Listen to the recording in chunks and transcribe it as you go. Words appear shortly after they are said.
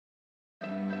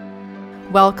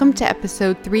Welcome to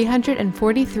episode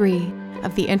 343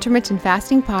 of the Intermittent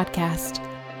Fasting Podcast.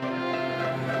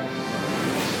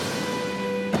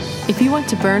 If you want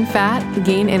to burn fat,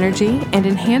 gain energy, and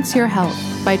enhance your health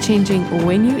by changing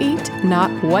when you eat,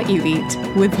 not what you eat,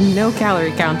 with no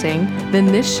calorie counting, then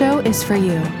this show is for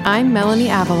you. I'm Melanie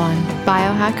Avalon,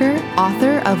 biohacker,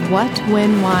 author of What,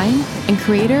 When, Wine, and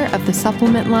creator of the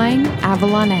supplement line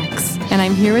Avalon X. And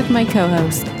I'm here with my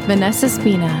co-host, Vanessa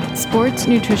Spina, sports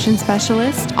nutrition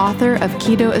specialist, author of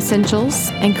Keto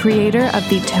Essentials, and creator of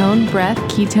the Tone Breath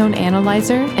Ketone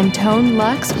Analyzer and Tone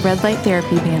Lux Red Light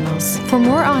Therapy panels. For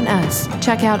more on us,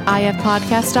 check out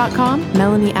ifpodcast.com,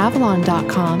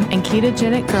 melanieavalon.com, and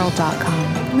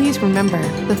ketogenicgirl.com. Please remember,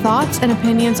 the thoughts and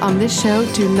opinions on this show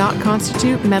do not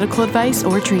constitute medical advice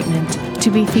or treatment. To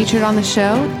be featured on the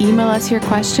show, email us your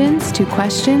questions to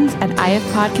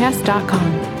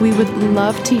questions@ifpodcast.com. We would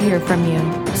love to hear from you.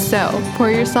 So, pour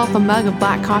yourself a mug of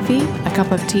black coffee, a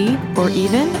cup of tea, or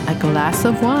even a glass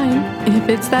of wine, if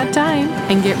it's that time,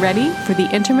 and get ready for the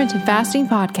Intermittent Fasting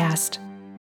Podcast.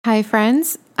 Hi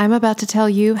friends, I'm about to tell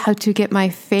you how to get my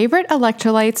favorite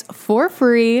electrolytes for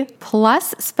free,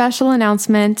 plus special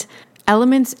announcement,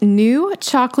 Element's new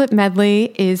chocolate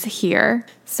medley is here.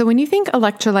 So when you think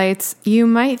electrolytes, you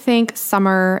might think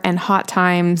summer and hot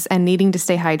times and needing to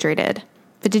stay hydrated.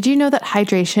 But did you know that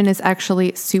hydration is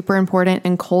actually super important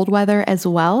in cold weather as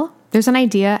well? There's an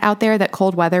idea out there that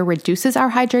cold weather reduces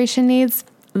our hydration needs.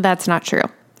 That's not true.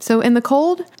 So in the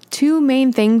cold, two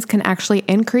main things can actually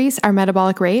increase our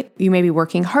metabolic rate. You may be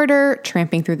working harder,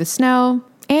 tramping through the snow,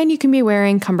 and you can be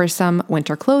wearing cumbersome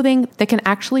winter clothing that can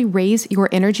actually raise your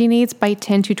energy needs by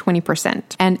 10 to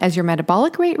 20%. And as your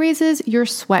metabolic rate raises, your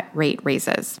sweat rate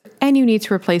raises. And you need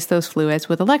to replace those fluids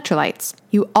with electrolytes.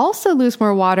 You also lose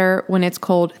more water when it's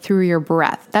cold through your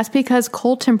breath. That's because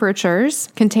cold temperatures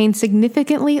contain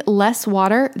significantly less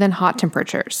water than hot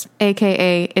temperatures,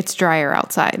 aka it's drier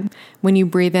outside. When you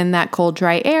breathe in that cold,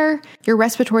 dry air, your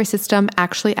respiratory system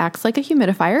actually acts like a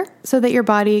humidifier so that your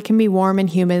body can be warm and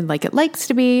humid like it likes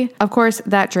to be. Of course,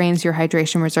 that drains your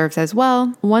hydration reserves as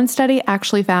well. One study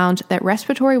actually found that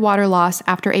respiratory water loss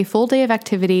after a full day of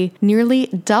activity nearly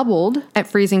doubled at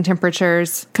freezing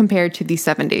temperatures compared to the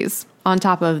 70s. On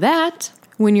top of that,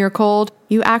 when you're cold,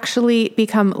 you actually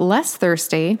become less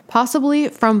thirsty, possibly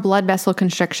from blood vessel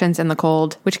constrictions in the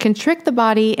cold, which can trick the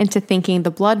body into thinking the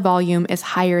blood volume is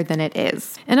higher than it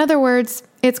is. In other words,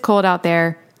 it's cold out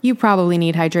there. You probably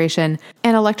need hydration.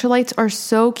 And electrolytes are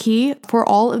so key for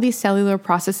all of these cellular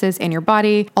processes in your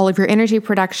body, all of your energy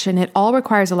production. It all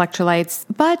requires electrolytes,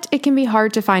 but it can be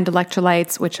hard to find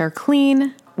electrolytes which are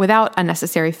clean, without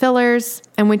unnecessary fillers,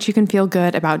 and which you can feel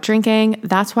good about drinking.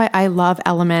 That's why I love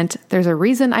Element. There's a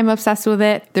reason I'm obsessed with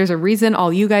it. There's a reason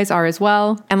all you guys are as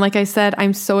well. And like I said,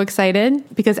 I'm so excited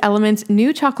because Element's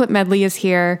new chocolate medley is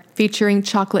here, featuring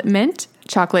chocolate mint,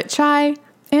 chocolate chai,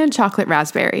 and chocolate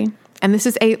raspberry. And this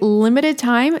is a limited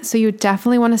time, so you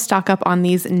definitely want to stock up on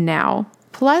these now.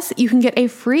 Plus, you can get a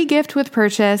free gift with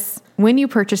purchase when you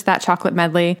purchase that chocolate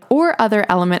medley or other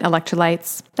Element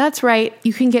electrolytes. That's right,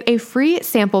 you can get a free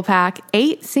sample pack,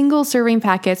 8 single serving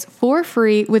packets for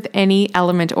free with any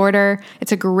Element order.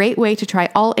 It's a great way to try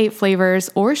all 8 flavors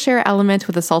or share Element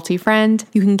with a salty friend.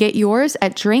 You can get yours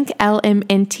at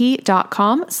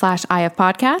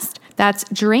drinklmnt.com/ifpodcast. That's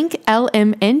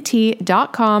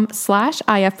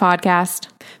drinklmnt.com/ifpodcast.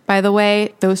 By the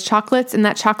way, those chocolates in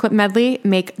that chocolate medley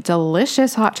make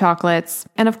delicious hot chocolates.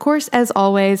 And of course, as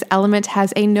always, Element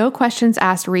has a no questions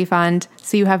asked refund,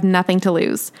 so you have nothing to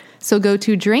lose. So go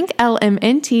to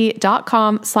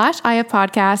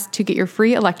drinklmnt.com/ifpodcast to get your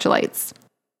free electrolytes.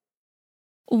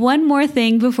 One more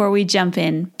thing before we jump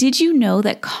in. Did you know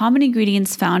that common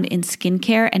ingredients found in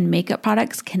skincare and makeup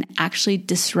products can actually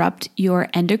disrupt your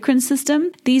endocrine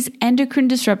system? These endocrine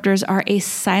disruptors are a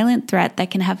silent threat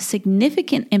that can have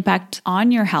significant impact on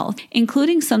your health,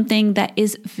 including something that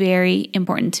is very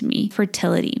important to me,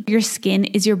 fertility. Your skin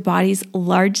is your body's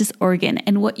largest organ,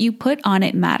 and what you put on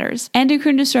it matters.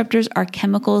 Endocrine disruptors are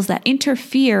chemicals that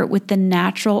interfere with the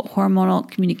natural hormonal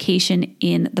communication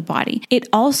in the body. It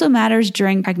also matters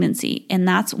during pregnancy, and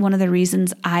that's one of the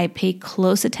reasons I pay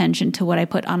close attention to what I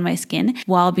put on my skin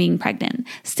while being pregnant.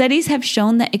 Studies have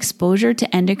shown that exposure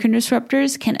to endocrine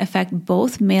disruptors can affect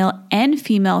both male and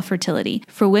female fertility.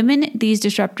 For women, these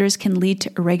disruptors can lead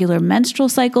to irregular menstrual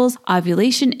cycles,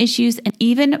 ovulation issues, and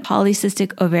even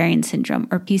polycystic ovarian syndrome,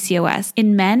 or PCOS.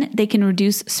 In men, they can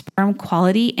reduce sperm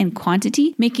quality and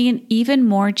quantity, making it even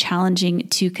more challenging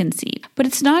to conceive. But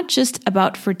it's not just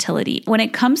about fertility. When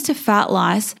it comes to fat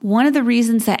loss, one of the reasons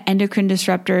reasons that endocrine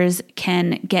disruptors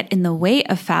can get in the way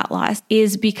of fat loss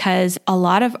is because a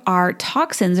lot of our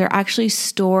toxins are actually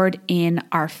stored in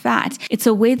our fat. It's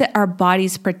a way that our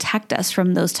bodies protect us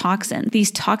from those toxins. These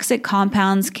toxic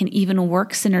compounds can even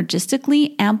work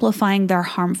synergistically, amplifying their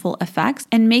harmful effects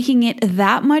and making it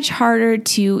that much harder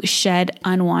to shed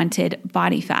unwanted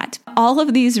body fat. All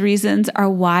of these reasons are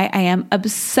why I am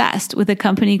obsessed with a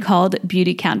company called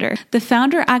Beautycounter. The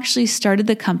founder actually started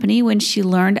the company when she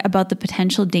learned about the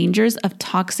potential dangers of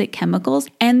toxic chemicals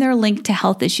and their link to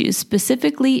health issues,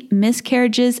 specifically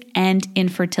miscarriages and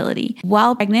infertility.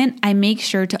 While pregnant, I make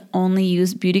sure to only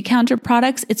use Beautycounter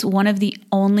products. It's one of the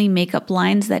only makeup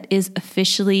lines that is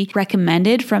officially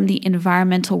recommended from the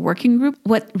Environmental Working Group.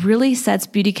 What really sets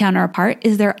Beautycounter apart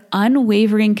is their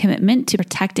unwavering commitment to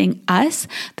protecting us,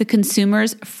 the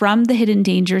consumers, from the hidden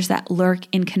dangers that lurk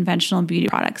in conventional beauty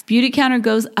products. Beautycounter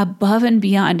goes above and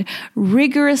beyond,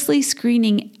 rigorously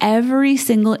screening every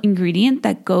single ingredient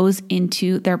that goes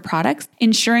into their products,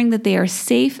 ensuring that they are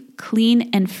safe, clean,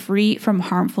 and free from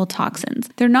harmful toxins.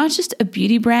 They're not just a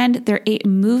beauty brand, they're a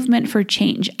movement for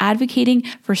change, advocating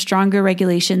for stronger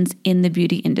regulations in the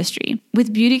beauty industry.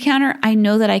 With Beautycounter, I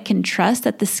know that I can trust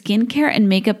that the skincare and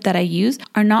makeup that I use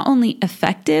are not only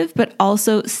effective, but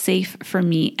also safe for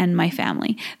me and my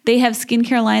family. They have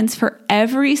skincare lines for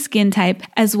every skin type,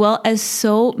 as well as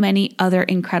so many other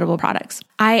incredible products.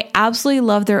 I absolutely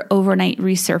love their overnight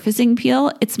resurfacing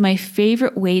peel. It's my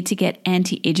favorite way to get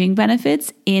anti-aging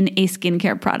benefits in a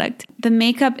skincare product. The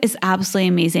makeup is absolutely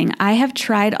amazing. I have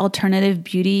tried alternative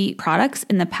beauty products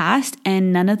in the past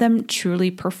and none of them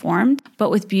truly performed. But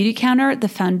with Beautycounter, the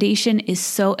foundation is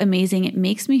so amazing. It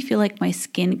makes me feel like my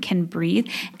skin can breathe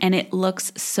and it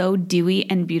looks so dewy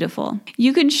and beautiful.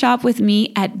 You can shop with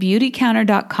me at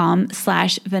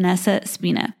beautycounter.com/Vanessa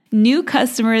Spina. New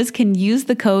customers can use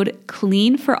the code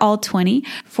CLEANFORALL20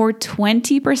 for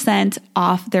 20%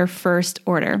 off their first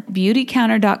order.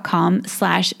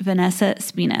 Beautycounter.com/Vanessa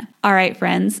Spina. All right,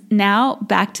 friends, now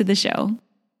back to the show.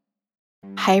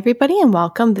 Hi, everybody, and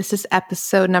welcome. This is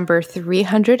episode number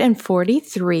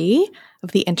 343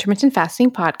 of the Intermittent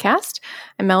Fasting Podcast.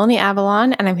 I'm Melanie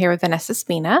Avalon, and I'm here with Vanessa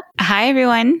Spina. Hi,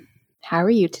 everyone. How are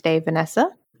you today, Vanessa?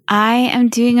 I am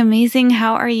doing amazing.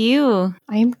 How are you?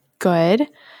 I'm good.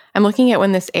 I'm looking at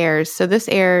when this airs. So this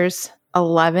airs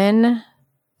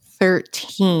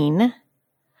 11/13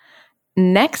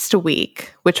 next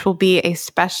week, which will be a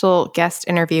special guest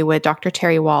interview with Dr.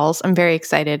 Terry Walls. I'm very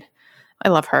excited. I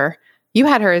love her. You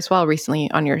had her as well recently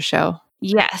on your show.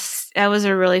 Yes, that was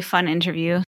a really fun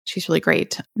interview. She's really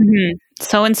great. Mm-hmm.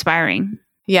 So inspiring.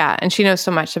 Yeah, and she knows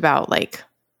so much about like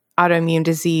autoimmune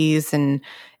disease and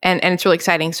it's really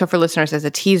exciting. So for listeners, as a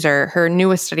teaser, her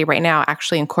newest study right now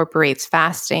actually incorporates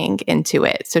fasting into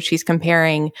it. So she's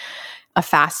comparing a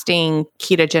fasting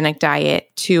ketogenic diet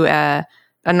to a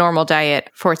normal diet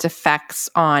for its effects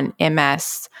on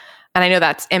MS. And I know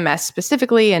that's MS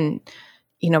specifically, and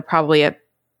probably a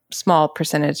small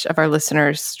percentage of our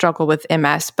listeners struggle with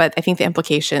MS, but I think the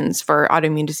implications for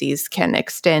autoimmune disease can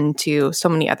extend to so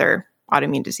many other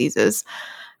autoimmune diseases.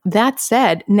 That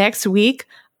said, next week,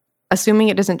 assuming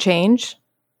it doesn't change,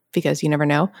 because you never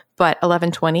know, but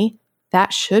 11/20,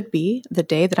 that should be the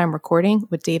day that I'm recording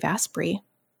with Dave Asprey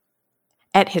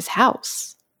at his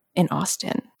house in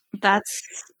Austin. That's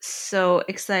so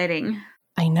exciting.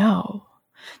 I know.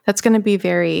 That's going to be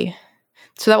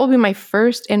so that will be my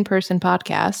first in-person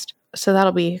podcast. So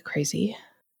that'll be crazy.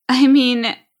 I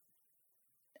mean,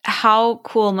 how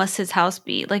cool must his house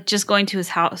be? Like, just going to his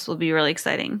house will be really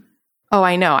exciting. Oh,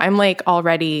 I know. I'm like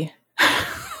already,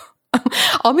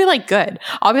 I'll be like good.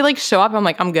 I'll be like, show up. I'm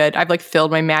like, I'm good. I've like filled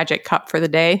my magic cup for the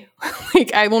day.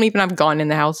 Like I won't even have gone in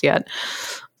the house yet.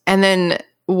 And then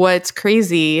what's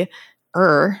crazier,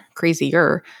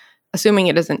 assuming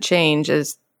it doesn't change,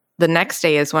 is the next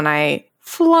day is when I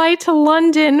fly to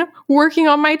London working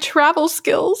on my travel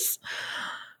skills.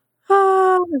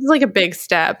 This is like a big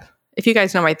step. If you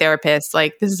guys know my therapist,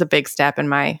 like this is a big step in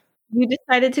my... You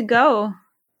decided to go.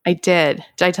 I did.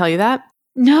 Did I tell you that?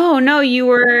 No, you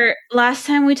were, last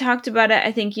time we talked about it,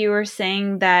 I think you were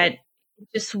saying that it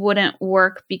just wouldn't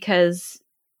work because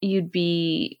you'd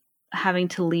be having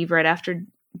to leave right after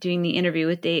doing the interview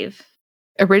with Dave.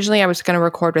 Originally, I was going to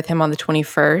record with him on the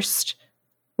 21st,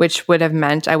 which would have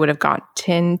meant I would have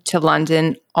gotten to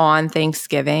London on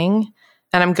Thanksgiving.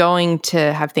 And I'm going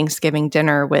to have Thanksgiving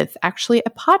dinner with actually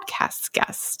a podcast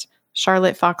guest,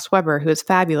 Charlotte Fox Weber, who is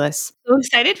fabulous. So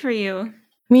excited for you.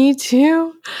 Me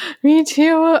too.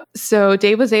 So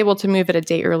Dave was able to move it a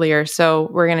day earlier. So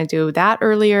we're going to do that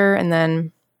earlier and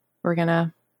then we're going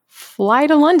to fly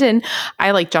to London.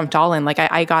 I like jumped all in. Like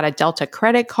I got a Delta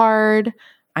credit card.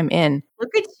 I'm in.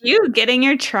 Look at you getting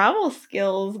your travel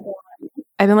skills.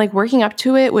 I've been like working up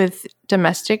to it with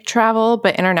domestic travel,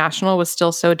 but international was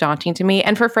still so daunting to me.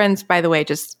 And for friends, by the way,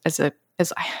 just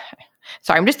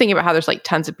sorry, I'm just thinking about how there's like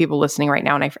tons of people listening right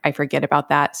now, and I forget about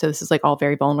that. So this is like all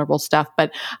very vulnerable stuff,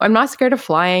 but I'm not scared of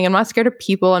flying. I'm not scared of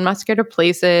people. I'm not scared of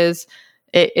places.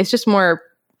 It's just more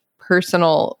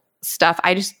personal stuff.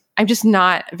 I'm just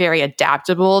not very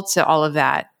adaptable to all of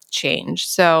that change.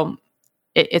 So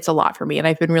it's a lot for me, and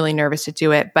I've been really nervous to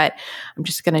do it, but I'm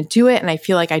just going to do it. And I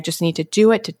feel like I just need to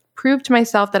do it to prove to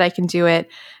myself that I can do it.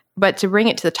 But to bring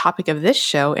it to the topic of this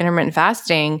show, intermittent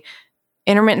fasting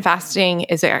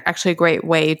is actually a great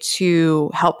way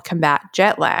to help combat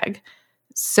jet lag.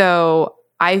 So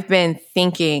I've been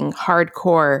thinking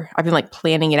hardcore. I've been like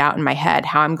planning it out in my head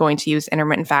how I'm going to use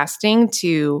intermittent fasting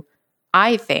to,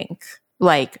 I think,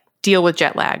 like deal with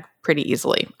jet lag pretty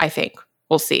easily. I think.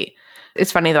 We'll see.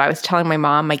 It's funny though, I was telling my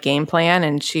mom my game plan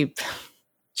and she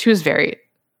was very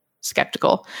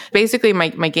skeptical. Basically,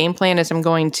 my game plan is I'm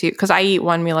going to, because I eat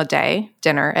one meal a day,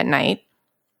 dinner at night,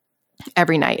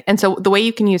 every night. And so the way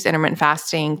you can use intermittent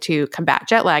fasting to combat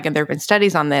jet lag, and there have been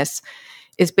studies on this,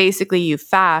 is basically you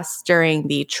fast during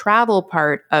the travel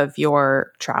part of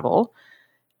your travel.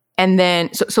 And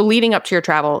then, so leading up to your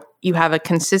travel, you have a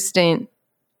consistent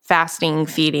fasting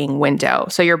feeding window.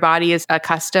 So your body is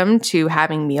accustomed to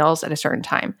having meals at a certain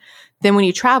time. Then when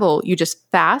you travel, you just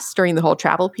fast during the whole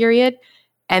travel period.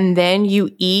 And then you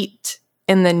eat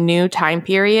in the new time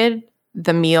period,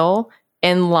 the meal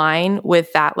in line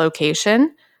with that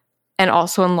location and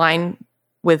also in line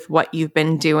with what you've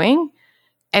been doing.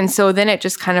 And so then it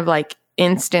just kind of like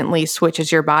instantly switches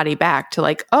your body back to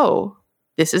like, oh,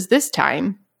 this is this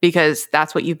time because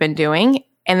that's what you've been doing.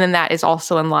 And then that is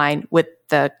also in line with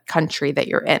the country that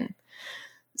you're in.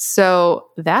 So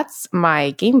that's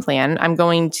my game plan. I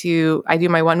do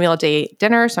my one meal a day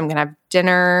dinner. So I'm going to have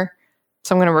dinner.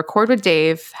 So I'm going to record with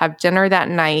Dave, have dinner that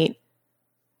night,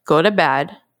 go to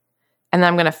bed, and then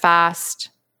I'm going to fast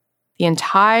the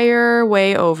entire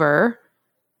way over.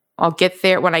 I'll get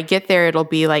there. When I get there, it'll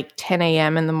be like 10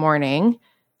 a.m. in the morning.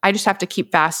 I just have to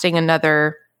keep fasting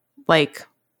another,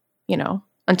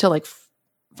 until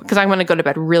because I'm going to go to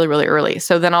bed really, really early.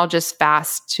 So then I'll just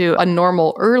fast to a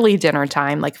normal early dinner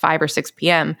time, like 5 or 6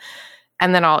 p.m.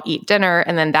 And then I'll eat dinner.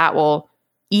 And then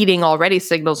eating already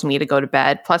signals me to go to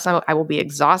bed. Plus I will be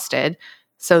exhausted.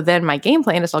 So then my game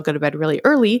plan is I'll go to bed really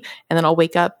early and then I'll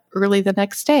wake up early the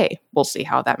next day. We'll see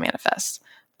how that manifests.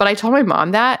 But I told my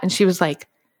mom that and she's like,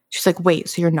 wait,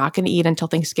 so you're not going to eat until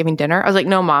Thanksgiving dinner? I was like,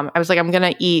 no, Mom. I was like, I'm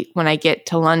going to eat when I get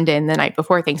to London the night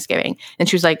before Thanksgiving. And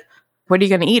she was like, what are you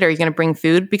going to eat? Are you going to bring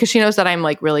food? Because she knows that I'm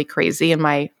like really crazy in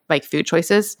my like food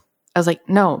choices. I was like,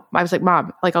 no. I was like,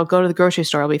 Mom, like I'll go to the grocery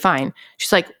store. I'll be fine.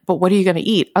 She's like, but what are you going to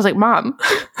eat? I was like, Mom,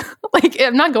 like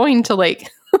I'm not going to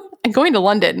I'm going to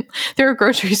London. There are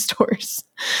grocery stores.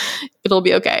 It'll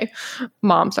be okay.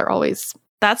 Moms are always.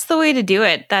 That's the way to do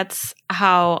it. That's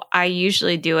how I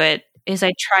usually do it, is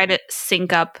I try to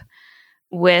sync up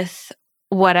with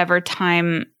whatever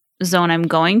time zone I'm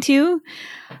going to.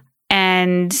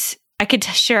 And I could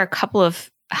share a couple of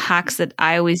hacks that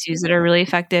I always use that are really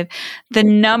effective. The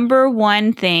number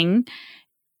one thing,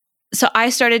 so I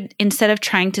started, instead of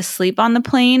trying to sleep on the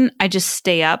plane, I just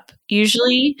stay up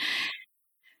usually.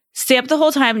 Stay up the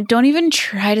whole time. Don't even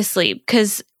try to sleep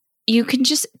because you can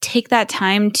just take that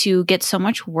time to get so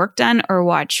much work done or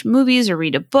watch movies or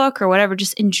read a book or whatever.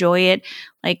 Just enjoy it.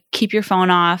 Like keep your phone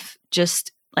off.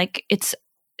 Just like it's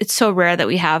so rare that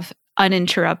we have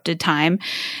uninterrupted time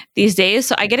these days.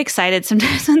 So I get excited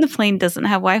sometimes when the plane doesn't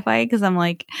have Wi-Fi because I'm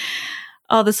like,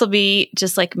 oh, this will be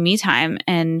just like me time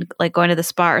and like going to the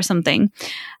spa or something.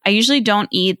 I usually don't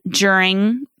eat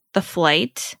during the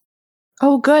flight.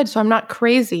 Oh, good. So I'm not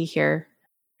crazy here.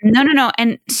 No.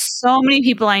 And so many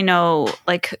people I know,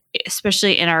 like,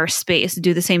 especially in our space,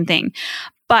 do the same thing.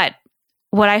 But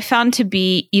what I found to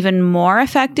be even more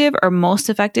effective or most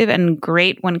effective and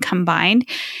great when combined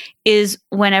is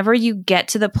whenever you get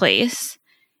to the place,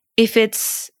 if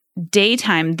it's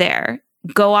daytime there,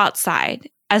 go outside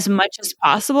as much as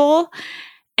possible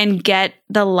and get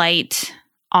the light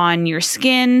on your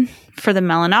skin for the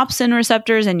melanopsin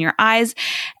receptors in your eyes.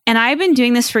 And I've been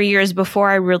doing this for years before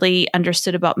I really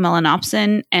understood about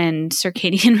melanopsin and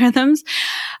circadian rhythms,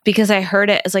 because I heard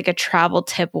it as like a travel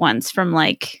tip once from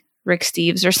like Rick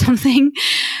Steves or something.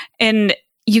 And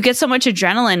you get so much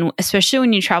adrenaline, especially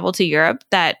when you travel to Europe,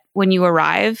 that when you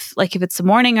arrive, like if it's the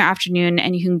morning or afternoon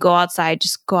and you can go outside,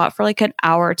 just go out for like an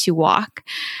hour to walk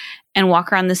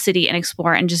around the city and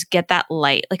explore and just get that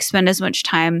light, like spend as much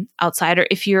time outside. Or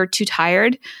if you're too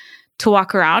tired to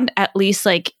walk around, at least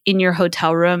like in your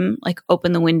hotel room, like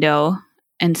open the window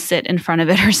and sit in front of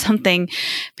it or something,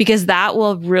 because that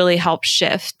will really help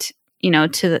shift,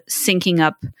 to syncing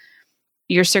up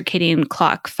your circadian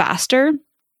clock faster.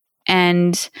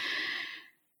 And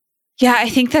yeah, I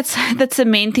think that's the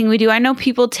main thing we do. I know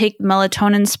people take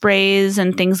melatonin sprays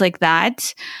and things like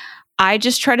that. I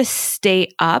just try to stay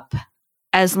up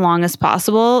as long as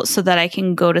possible so that I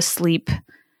can go to sleep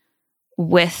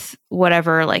with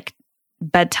whatever like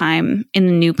bedtime in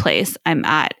the new place I'm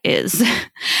at is.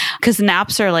 Because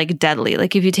naps are like deadly.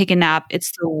 Like if you take a nap,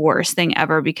 it's the worst thing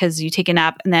ever, because you take a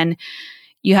nap and then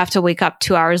you have to wake up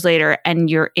 2 hours later and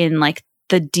you're in like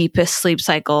the deepest sleep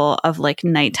cycle of like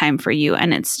nighttime for you.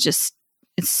 And it's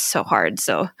so hard.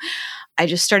 So I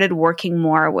just started working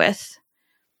more with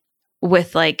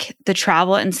like the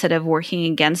travel instead of working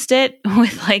against it,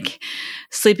 with like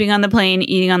sleeping on the plane,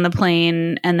 eating on the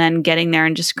plane, and then getting there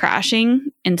and just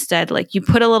crashing. Instead, like you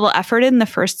put a little effort in the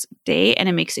first day and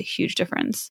it makes a huge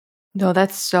difference. No,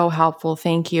 that's so helpful.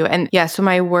 Thank you. And yeah, so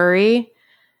my worry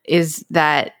is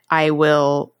that I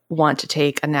will want to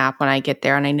take a nap when I get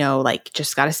there. And I know like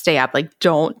just got to stay up. Like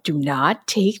do not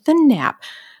take the nap.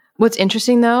 What's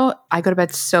interesting though, I go to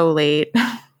bed so late.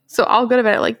 So I'll go to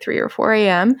bed at like 3 or 4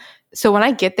 a.m. So when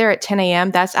I get there at 10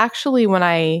 a.m., that's actually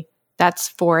that's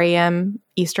 4 a.m.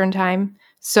 Eastern time.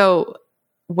 So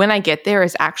when I get there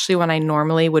is actually when I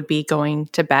normally would be going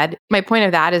to bed. My point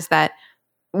of that is that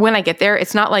when I get there,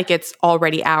 it's not like it's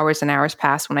already hours and hours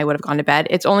past when I would have gone to bed.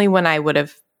 It's only when I would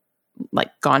have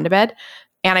like gone to bed,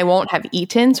 and I won't have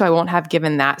eaten, so I won't have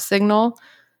given that signal.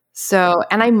 So,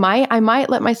 and I might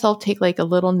let myself take like a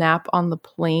little nap on the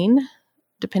plane,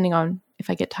 depending on if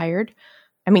I get tired.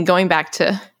 I mean, going back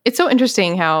to, it's so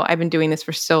interesting how I've been doing this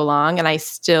for so long, and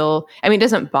it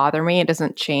doesn't bother me. It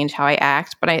doesn't change how I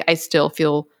act, but I still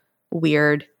feel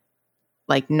weird,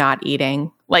 like not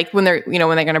eating. Like when they're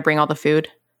going to bring all the food,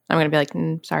 I'm going to be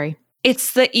like, sorry.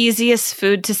 It's the easiest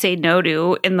food to say no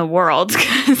to in the world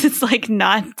because it's like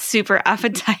not super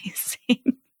appetizing.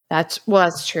 That's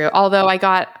true. Although I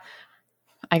got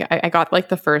like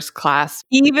the first class.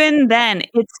 Even then,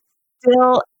 it's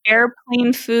still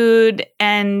airplane food.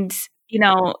 And,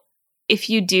 if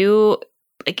you do,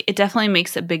 like, it definitely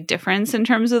makes a big difference in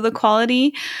terms of the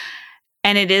quality.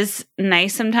 And it is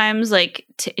nice sometimes, like,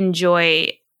 to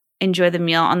enjoy the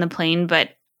meal on the plane. But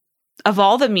of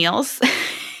all the meals,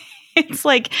 it's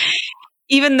like,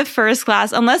 even the first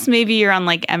class, unless maybe you're on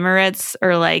like Emirates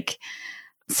or like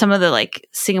some of the like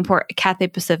Singapore, Cathay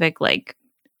Pacific, like,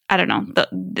 I don't know,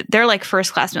 they're like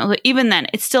first class meals. But even then,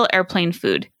 it's still airplane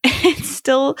food. It's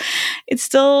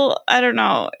still, I don't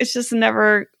know. It's just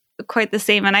never quite the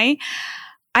same. And I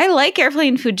like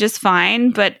airplane food just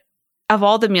fine, but of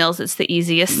all the meals, it's the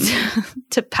easiest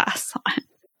to pass on.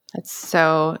 That's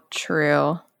so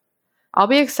true. I'll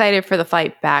be excited for the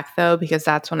flight back though, because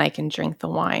that's when I can drink the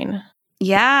wine.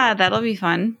 Yeah, that'll be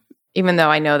fun. Even though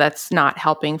I know that's not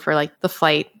helping for like the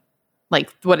flight,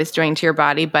 like what it's doing to your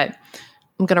body, but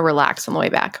I'm going to relax on the way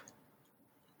back.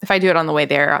 If I do it on the way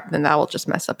there, then that will just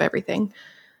mess up everything.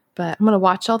 But I'm going to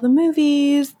watch all the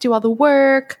movies, do all the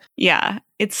work. Yeah,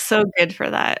 it's so good for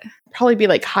that. Probably be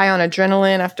like high on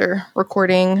adrenaline after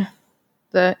recording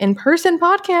the in-person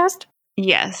podcast.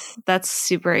 Yes, that's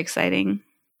super exciting.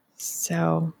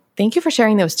 So thank you for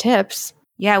sharing those tips.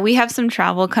 Yeah, we have some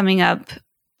travel coming up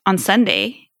on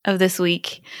Sunday of this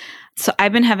week. So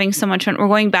I've been having so much fun. We're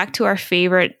going back to our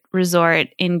favorite resort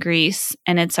in Greece,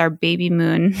 and it's our baby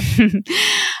moon.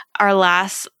 Our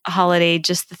last holiday,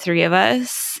 just the three of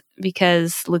us,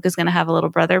 because Luca's going to have a little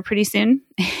brother pretty soon,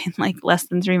 in like less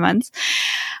than 3 months.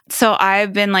 So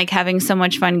I've been like having so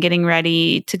much fun getting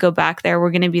ready to go back there.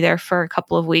 We're going to be there for a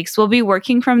couple of weeks. We'll be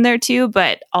working from there too,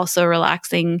 but also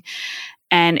relaxing.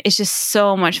 And it's just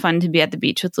so much fun to be at the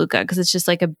beach with Luca, because it's just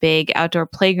like a big outdoor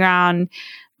playground.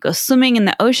 Go swimming in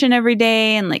the ocean every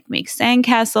day and like make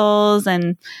sandcastles.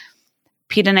 And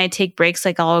Pete and I take breaks.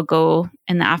 Like I'll go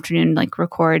in the afternoon, like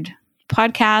record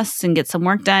podcasts and get some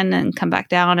work done and come back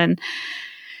down. And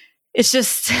it's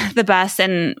just the best.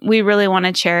 And we really want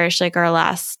to cherish like our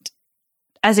last,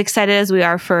 as excited as we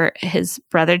are for his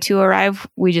brother to arrive,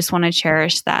 we just want to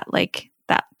cherish that, like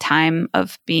that time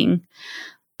of being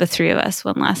the three of us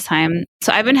one last time.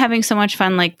 So I've been having so much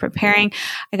fun, like preparing.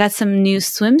 I got some new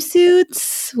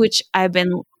swimsuits, which I've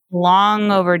been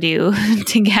long overdue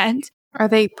to get. Are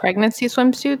they pregnancy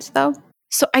swimsuits though?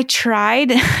 So I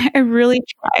tried. I really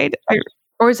tried.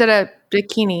 Or is it a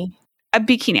bikini? A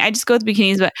bikini. I just go with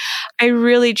bikinis, but I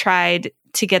really tried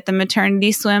to get the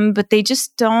maternity swim, but they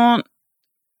just don't,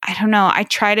 I don't know. I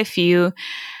tried a few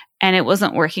and it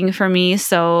wasn't working for me.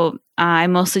 So I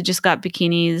mostly just got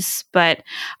bikinis, but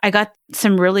I got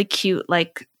some really cute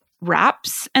like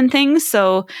wraps and things.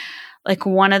 So like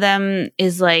one of them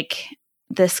is like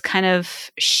this kind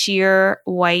of sheer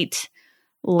white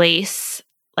lace,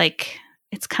 like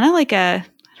it's kind of like a,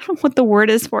 I don't know what the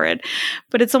word is for it,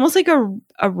 but it's almost like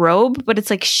a robe, but it's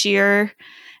like sheer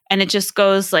and it just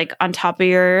goes like on top of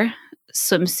your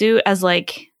swimsuit as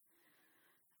like,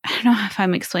 I don't know if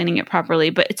I'm explaining it properly,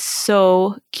 but it's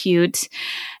so cute.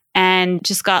 And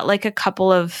just got like a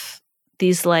couple of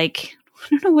these like, I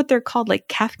don't know what they're called, like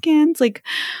Kafgans, like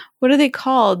what are they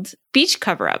called? Beach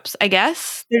cover-ups, I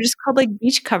guess. They're just called like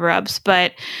beach cover-ups.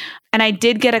 And I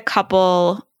did get a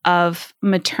couple of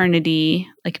maternity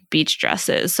like beach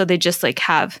dresses. So they just like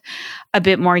have a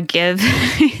bit more give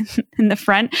in the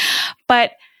front.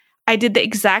 But I did the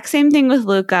exact same thing with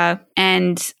Luca.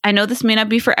 And I know this may not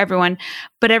be for everyone,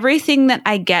 but everything that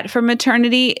I get for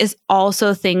maternity is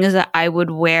also things that I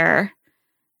would wear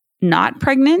not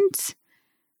pregnant,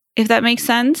 if that makes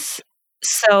sense.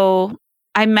 So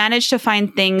I managed to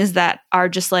find things that are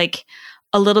just like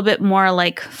a little bit more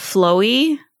like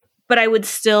flowy, but I would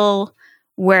still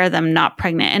wear them not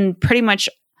pregnant. And pretty much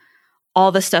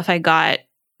all the stuff I got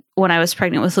when I was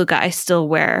pregnant with Luca, I still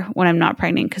wear when I'm not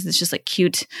pregnant because it's just like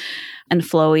cute and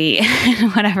flowy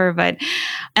and whatever.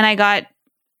 And I got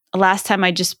last time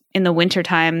I just in the winter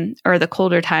time or the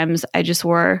colder times, I just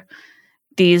wore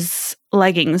these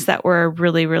leggings that were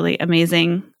really, really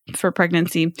amazing for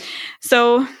pregnancy.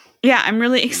 So yeah, I'm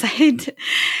really excited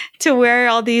to wear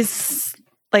all these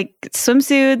like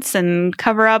swimsuits and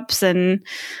cover-ups and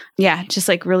yeah, just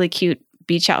like really cute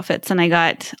beach outfits. And I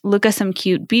got Luca some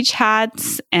cute beach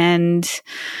hats and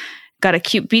got a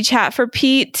cute beach hat for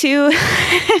Pete too.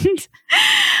 And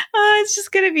it's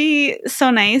just going to be so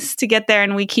nice to get there.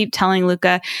 And we keep telling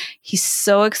Luca he's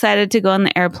so excited to go on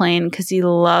the airplane because he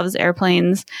loves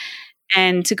airplanes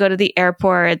and to go to the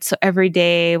airport. So every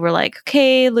day we're like,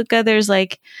 okay, Luca, there's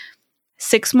like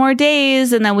 6 more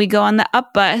days. And then we go on the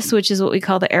up bus, which is what we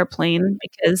call the airplane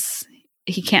because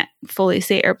he can't fully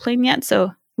say airplane yet.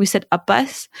 So we said up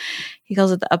bus. He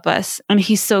calls it the up bus. And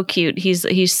he's so cute.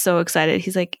 He's so excited.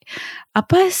 He's like, up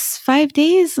bus 5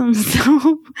 days. And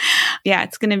so yeah,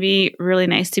 it's going to be really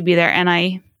nice to be there.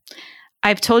 And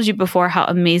I've told you before how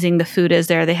amazing the food is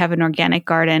there. They have an organic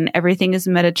garden. Everything is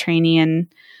Mediterranean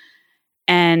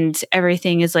and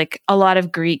everything is like a lot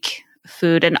of Greek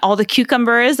food and all the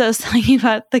cucumbers. I was telling you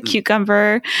about the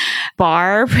cucumber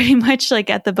bar pretty much like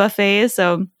at the buffet.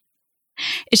 So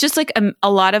it's just like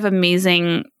a lot of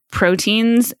amazing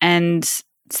proteins and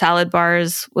salad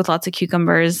bars with lots of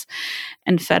cucumbers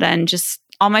and feta and just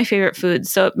all my favorite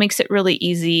foods. So it makes it really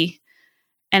easy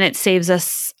and it saves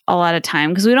us a lot of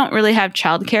time because we don't really have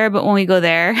childcare. But when we go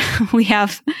there, we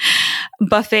have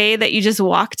buffet that you just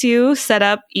walk to, set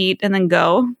up, eat, and then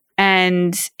go.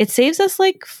 And it saves us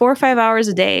like 4 or 5 hours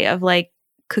a day of like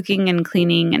cooking and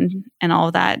cleaning and all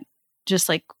of that just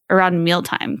like around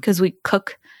mealtime because we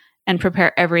cook and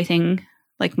prepare everything,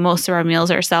 like most of our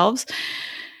meals ourselves.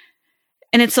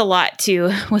 And it's a lot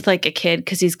too with like a kid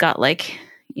because he's got like,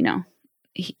 you know,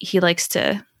 he likes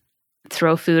to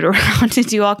throw food around to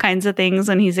do all kinds of things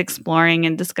when he's exploring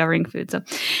and discovering food. So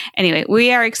anyway,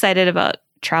 we are excited about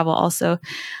travel also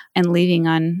and leaving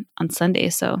on Sunday.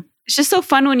 So it's just so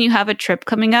fun when you have a trip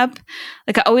coming up.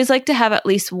 Like I always like to have at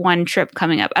least one trip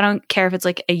coming up. I don't care if it's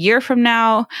like a year from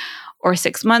now or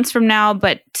 6 months from now,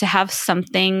 but to have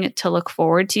something to look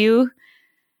forward to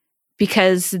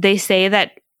because they say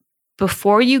that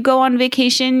before you go on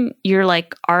vacation, you're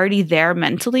like already there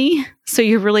mentally. So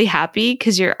you're really happy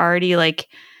because you're already like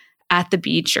at the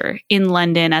beach or in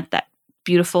London at that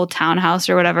beautiful townhouse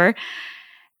or whatever.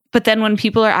 But then when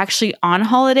people are actually on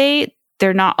holiday,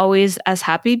 they're not always as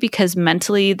happy because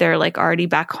mentally they're like already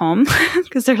back home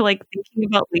because they're like thinking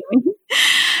about leaving.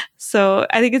 So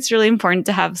I think it's really important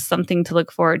to have something to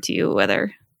look forward to,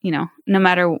 whether, you know, no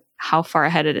matter how far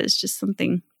ahead it is, just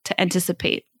something to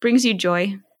anticipate. Brings you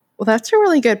joy. Well, that's a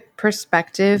really good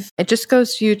perspective. It just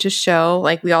goes to you to show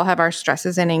like we all have our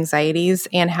stresses and anxieties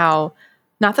and how,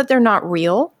 not that they're not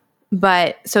real,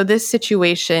 but so this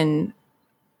situation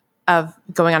of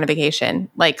going on a vacation,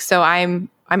 like, so I'm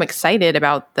excited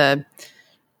about the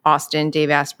Austin, Dave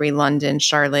Asprey, London,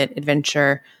 Charlotte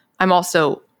adventure. I'm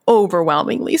also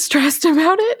overwhelmingly stressed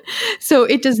about it. So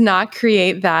it does not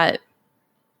create that.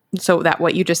 So that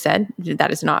what you just said,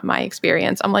 that is not my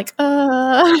experience. I'm like,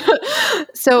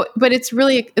 So, but it's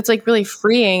like really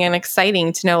freeing and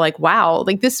exciting to know like, wow,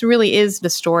 like this really is the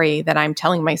story that I'm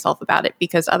telling myself about it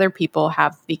because other people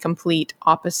have the complete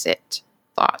opposite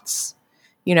thoughts,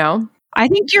 you know? I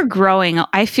think you're growing.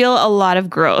 I feel a lot of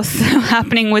growth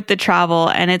happening with the travel,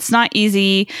 and it's not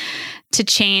easy to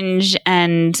change.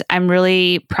 And I'm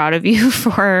really proud of you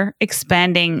for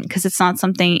expanding because it's not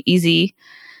something easy,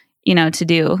 to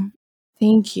do.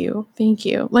 Thank you. Thank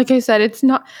you. Like I said,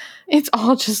 it's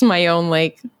all just my own,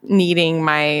 like, needing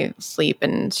my sleep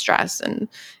and stress and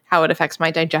how it affects my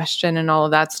digestion and all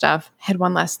of that stuff. I had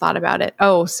one last thought about it.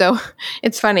 Oh, so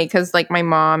it's funny because, like, my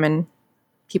mom and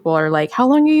people are like, how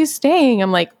long are you staying?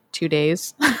 I'm like, 2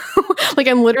 days. Like,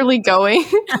 I'm literally going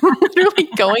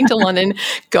to London,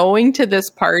 going to this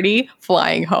party,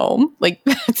 flying home. Like,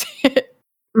 that's it.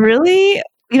 Really?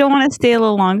 You don't want to stay a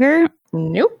little longer?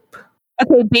 Nope.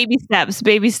 Okay,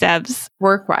 baby steps.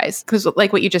 Work-wise, because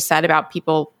like what you just said about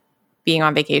people being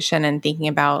on vacation and thinking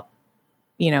about,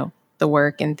 the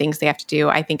work and things they have to do,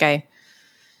 I think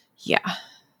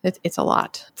it's a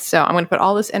lot. So I'm going to put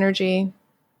all this energy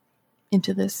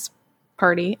into this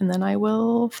party, and then I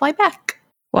will fly back.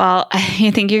 Well,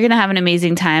 I think you're going to have an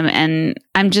amazing time, and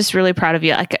I'm just really proud of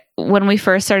you. Like, when we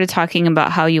first started talking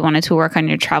about how you wanted to work on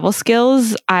your travel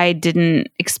skills, I didn't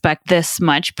expect this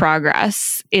much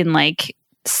progress in like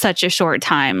such a short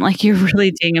time. Like, you're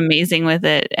really doing amazing with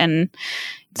it, and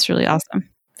it's really awesome.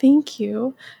 Thank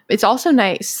you. It's also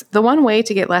nice. The one way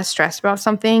to get less stressed about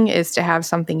something is to have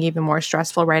something even more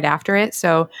stressful right after it.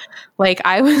 So, like,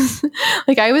 I was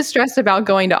stressed about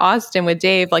going to Austin with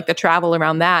Dave, like the travel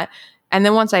around that. And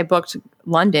then once I booked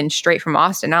London straight from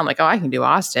Austin, now I'm like, oh, I can do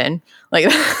Austin. Like,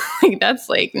 that's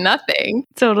like nothing.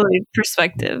 Totally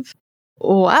perspective.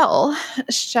 Well,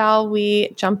 shall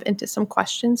we jump into some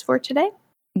questions for today?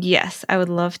 Yes, I would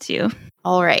love to.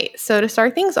 All right. So to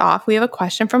start things off, we have a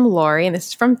question from Lori, and this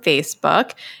is from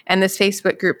Facebook. And this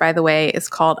Facebook group, by the way, is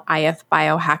called IF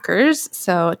Biohackers.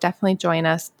 So definitely join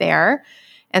us there.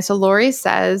 And so Lori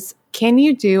says, can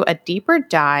you do a deeper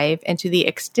dive into the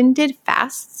extended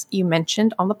fasts you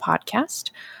mentioned on the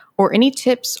podcast, or any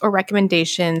tips or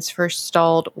recommendations for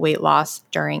stalled weight loss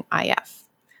during IF?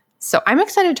 So I'm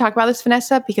excited to talk about this,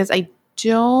 Vanessa, because I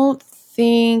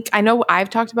know I've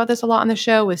talked about this a lot on the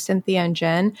show with Cynthia and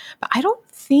Jen, but I don't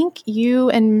think you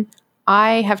and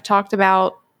I have talked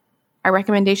about our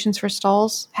recommendations for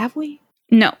stalls, have we?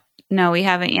 No, we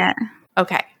haven't yet.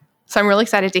 Okay. So I'm really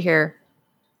excited to hear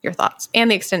your thoughts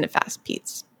and the extended fast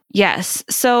piece. Yes.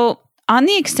 So on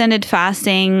the extended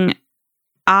fasting,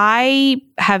 I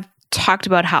have talked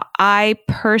about how I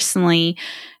personally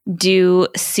do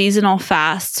seasonal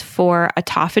fasts for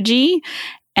autophagy,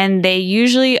 and they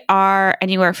usually are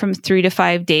anywhere from 3 to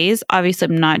 5 days. Obviously,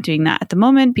 I'm not doing that at the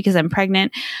moment because I'm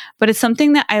pregnant, but it's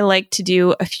something that I like to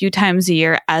do a few times a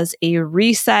year as a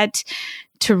reset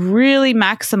to really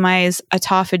maximize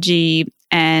autophagy.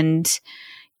 And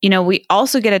we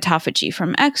also get autophagy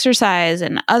from exercise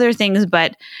and other things,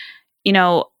 but,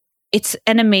 it's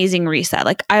an amazing reset.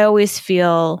 Like, I always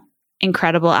feel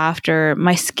incredible after.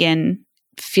 My skin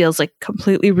feels like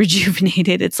completely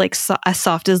rejuvenated. It's like as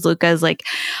soft as Luca's, like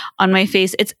on my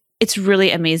face. It's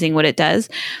really amazing what it does.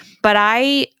 But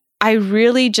I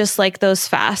really just like those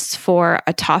fasts for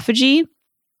autophagy.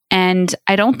 And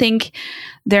I don't think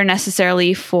they're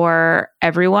necessarily for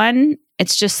everyone.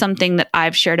 It's just something that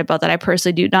I've shared about that I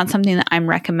personally do, not something that I'm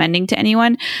recommending to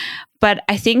anyone. But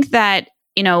I think that,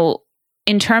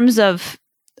 in terms of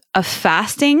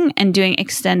fasting and doing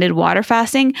extended water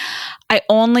fasting, I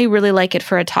only really like it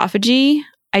for autophagy.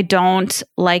 I don't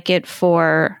like it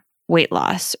for weight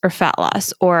loss or fat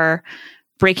loss or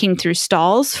breaking through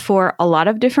stalls for a lot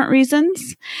of different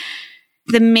reasons.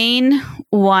 The main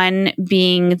one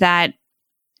being that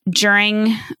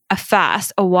during a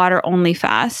fast, a water-only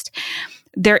fast,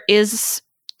 there is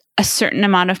a certain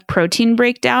amount of protein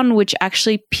breakdown, which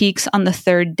actually peaks on the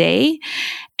 3rd day.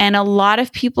 And a lot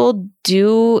of people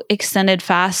do extended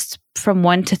fast from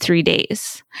 1 to 3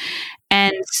 days.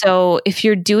 And so if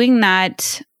you're doing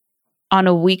that on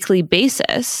a weekly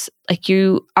basis, like,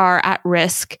 you are at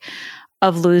risk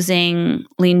of losing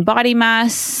lean body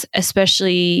mass,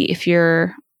 especially if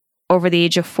you're over the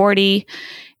age of 40.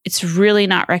 It's really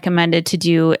not recommended to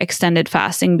do extended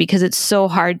fasting because it's so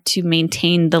hard to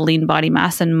maintain the lean body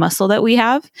mass and muscle that we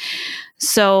have.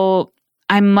 So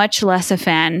I'm much less a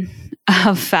fan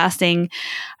of fasting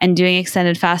and doing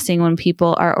extended fasting when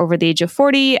people are over the age of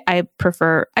 40. I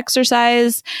prefer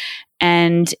exercise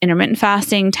and intermittent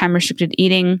fasting, time-restricted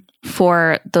eating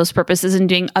for those purposes, and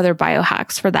doing other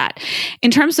biohacks for that.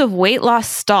 In terms of weight loss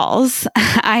stalls,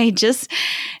 I just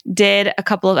did a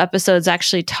couple of episodes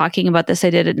actually talking about this.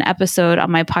 I did an episode on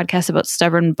my podcast about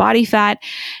stubborn body fat,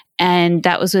 and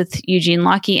that was with Eugene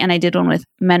Locke, and I did one with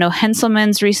Menno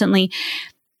Henselmans recently.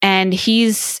 And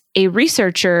he's a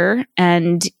researcher,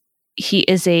 and he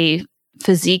is a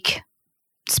physique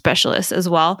specialist as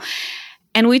well.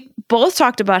 And we both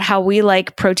talked about how we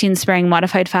like protein sparing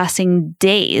modified fasting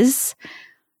days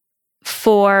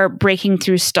for breaking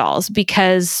through stalls,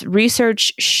 because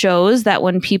research shows that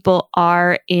when people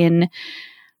are in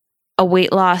a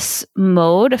weight loss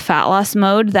mode, a fat loss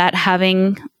mode, that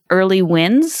having early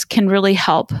wins can really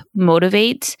help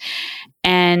motivate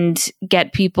and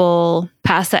get people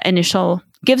past that initial,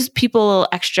 gives people a little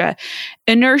extra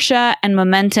inertia and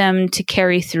momentum to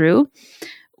carry through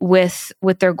with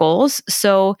their goals.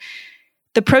 So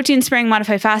the protein sparing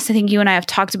modified fast, I think you and I have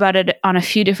talked about it on a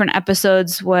few different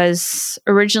episodes, was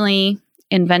originally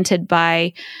invented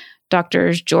by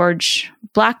Doctors George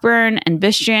Blackburn and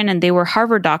Bistrian, and they were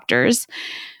Harvard doctors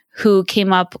who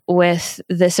came up with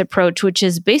this approach, which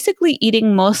is basically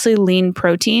eating mostly lean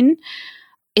protein.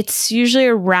 It's usually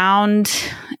around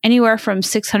anywhere from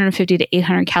 650 to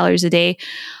 800 calories a day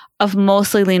of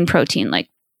mostly lean protein, like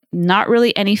not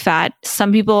really any fat.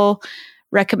 Some people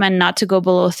recommend not to go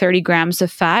below 30 grams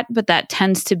of fat, but that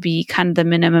tends to be kind of the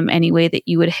minimum anyway that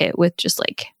you would hit with just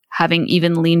like having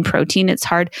even lean protein. It's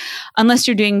hard unless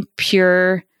you're doing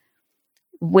pure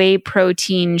whey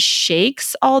protein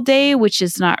shakes all day, which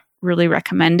is not really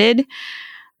recommended.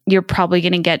 You're probably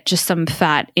going to get just some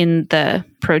fat in the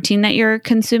protein that you're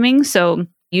consuming. So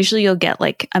usually you'll get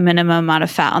like a minimum amount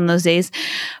of fat on those days.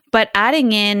 But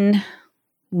adding in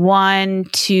 1,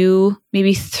 2,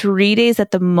 maybe 3 days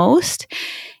at the most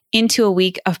into a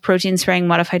week of protein sparing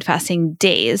modified fasting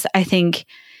days, I think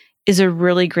is a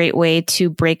really great way to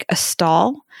break a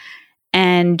stall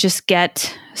and just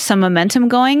get some momentum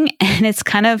going. And it's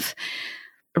kind of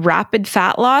rapid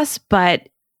fat loss, but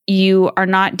you are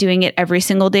not doing it every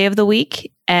single day of the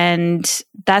week. And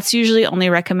that's usually only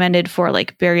recommended for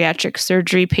like bariatric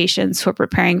surgery patients who are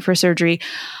preparing for surgery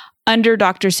under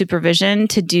doctor supervision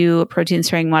to do a protein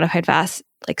sparing modified fast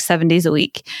like 7 days a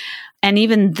week. And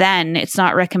even then, it's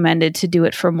not recommended to do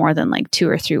it for more than like 2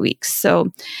 or 3 weeks.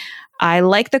 So I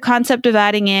like the concept of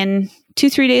adding in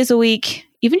 2-3 days a week,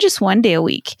 even just 1 day a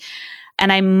week.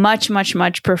 And I much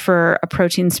prefer a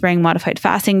protein sparing modified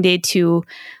fasting day to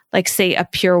like say a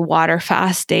pure water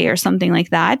fast day or something like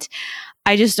that.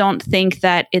 I just don't think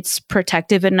that it's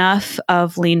protective enough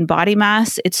of lean body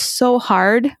mass. It's so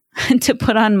hard to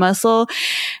put on muscle,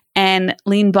 and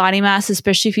lean body mass,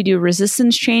 especially if you do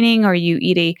resistance training or you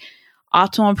eat a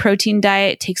optimal protein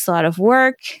diet, takes a lot of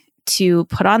work to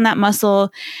put on that muscle.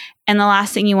 And the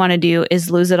last thing you want to do is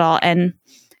lose it all. And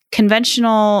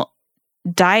conventional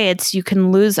diets, you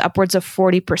can lose upwards of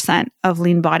 40% of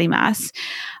lean body mass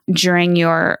during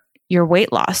your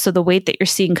weight loss. So the weight that you're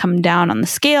seeing come down on the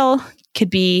scale could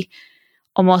be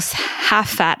almost half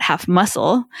fat, half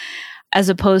muscle, as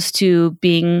opposed to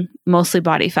being mostly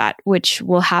body fat, which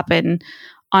will happen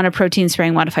on a protein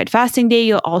sparing modified fasting day.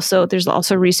 There's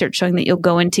also research showing that you'll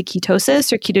go into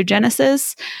ketosis or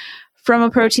ketogenesis from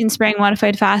a protein sparing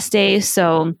modified fast day.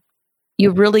 So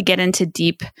you really get into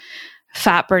deep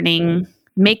fat burning,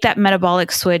 make that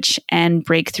metabolic switch and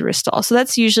break through a stall. So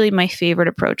that's usually my favorite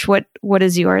approach. What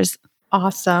is yours?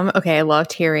 Awesome. Okay, I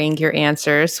loved hearing your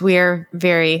answers.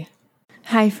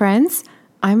 Hi, friends.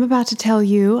 I'm about to tell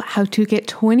you how to get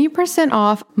 20%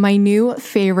 off my new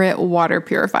favorite water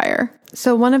purifier.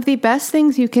 So one of the best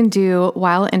things you can do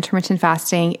while intermittent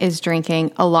fasting is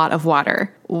drinking a lot of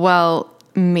water. Well,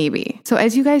 maybe. So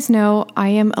as you guys know, I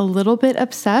am a little bit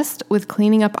obsessed with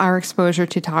cleaning up our exposure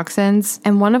to toxins,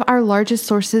 and one of our largest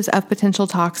sources of potential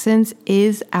toxins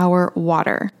is our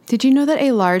water. Did you know that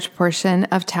a large portion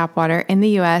of tap water in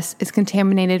the US is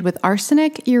contaminated with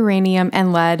arsenic, uranium,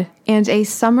 and lead? And a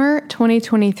summer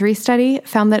 2023 study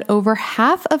found that over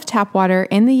half of tap water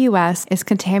in the US is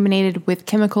contaminated with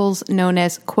chemicals known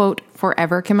as, quote,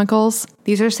 forever chemicals.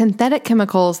 These are synthetic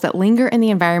chemicals that linger in the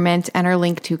environment and are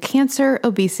linked to cancer,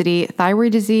 obesity,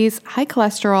 thyroid disease, high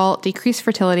cholesterol, decreased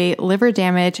fertility, liver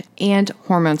damage, and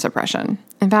hormone suppression.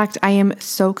 In fact, I am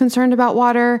so concerned about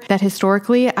water that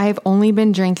historically I've only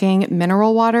been drinking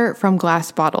mineral water from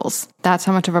glass bottles. That's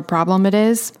how much of a problem it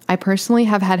is. I personally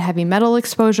have had heavy metal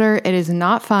exposure. It is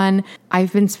not fun.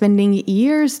 I've been spending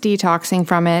years detoxing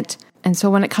from it. And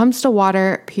so when it comes to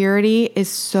water, purity is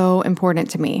so important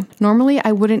to me. Normally,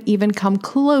 I wouldn't even come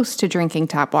close to drinking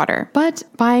tap water, but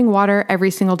buying water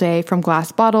every single day from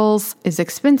glass bottles is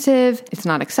expensive. It's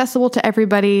not accessible to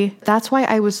everybody. That's why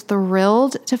I was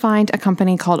thrilled to find a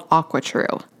company called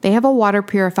AquaTrue. They have a water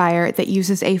purifier that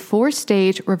uses a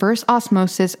 4-stage reverse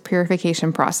osmosis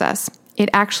purification process. It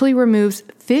actually removes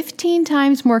 15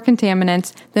 times more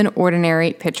contaminants than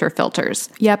ordinary pitcher filters.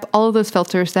 Yep, all of those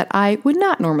filters that I would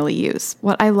not normally use.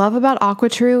 What I love about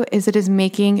AquaTrue is it is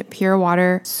making pure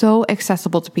water so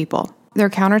accessible to people. Their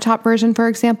countertop version, for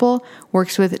example,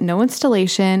 works with no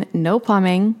installation, no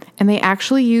plumbing, and they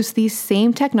actually use the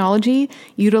same technology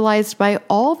utilized by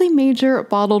all the major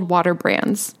bottled water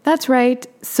brands. That's right.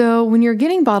 So when you're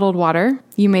getting bottled water,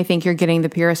 you may think you're getting the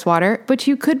purest water, but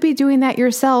you could be doing that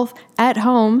yourself at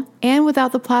home and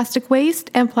without the plastic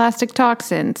waste and plastic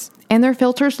toxins. And their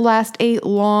filters last a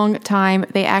long time.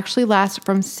 They actually last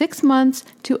from 6 months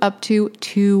to up to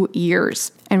 2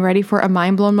 years. And ready for a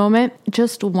mind-blown moment?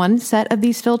 Just one set of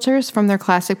these filters from their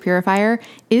classic purifier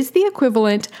is the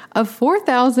equivalent of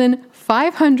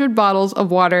 4,500 bottles of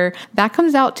water. That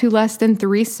comes out to less than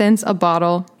 3 cents a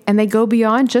bottle. And they go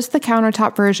beyond just the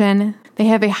countertop version. They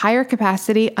have a higher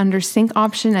capacity under sink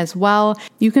option as well.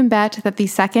 You can bet that the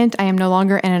second I am no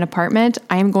longer in an apartment,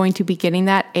 I am going to be getting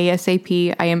that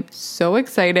ASAP. I am so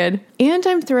excited. And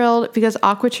I'm thrilled because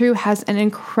AquaTrue has an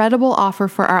incredible offer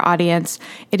for our audience.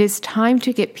 It is time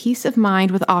to get peace of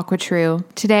mind with AquaTrue.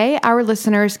 Today, our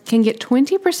listeners can get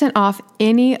 20% off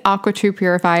any AquaTrue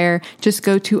purifier. Just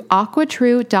go to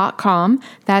aquatrue.com.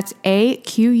 That's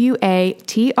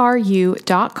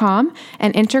AQUATRU.com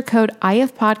and enter code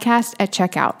IFPodcast at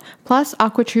checkout. Plus,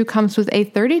 AquaTrue comes with a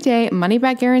 30-day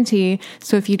money-back guarantee,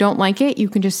 so if you don't like it, you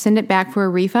can just send it back for a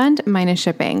refund minus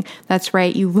shipping. That's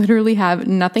right, you literally have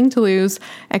nothing to lose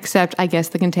except, I guess,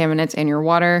 the contaminants in your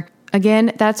water.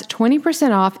 Again, that's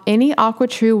 20% off any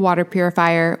AquaTrue water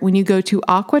purifier when you go to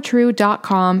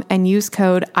aquatrue.com and use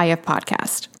code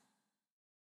IFPodcast.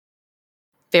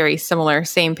 Very similar,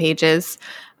 same pages.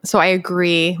 So I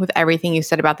agree with everything you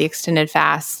said about the extended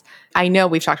fasts. I know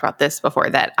we've talked about this before,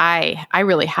 that I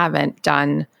really haven't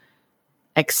done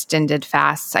extended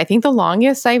fasts. I think the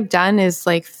longest I've done is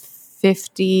like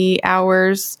 50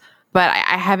 hours, but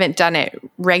I haven't done it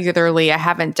regularly. I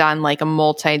haven't done like a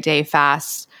multi-day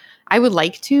fast. I would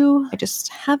like to, I just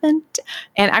haven't.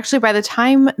 And actually, by the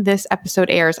time this episode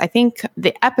airs, I think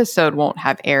the episode won't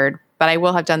have aired, but I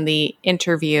will have done the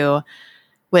interview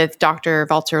with Dr.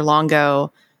 Walter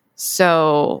Longo.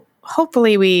 So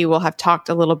hopefully we will have talked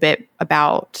a little bit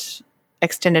about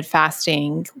extended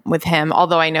fasting with him,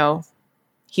 although I know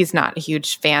he's not a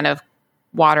huge fan of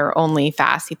water-only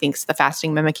fast. He thinks the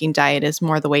fasting mimicking diet is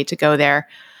more the way to go there.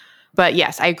 But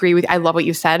yes, I agree I love what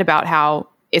you said about how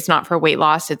it's not for weight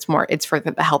loss. It's for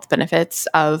the health benefits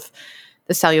of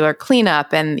the cellular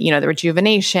cleanup and, the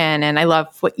rejuvenation. And I love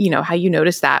how you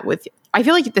notice that I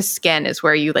feel like the skin is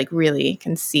where you like really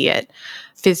can see it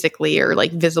physically or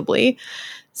like visibly.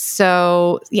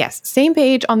 So yes, same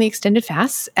page on the extended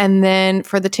fasts. And then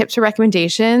for the tips or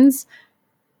recommendations,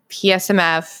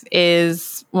 PSMF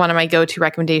is one of my go-to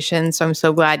recommendations. So I'm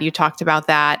so glad you talked about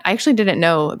that. I actually didn't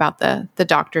know about the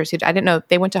doctors. I didn't know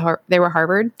they were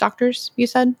Harvard doctors, you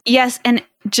said? Yes. And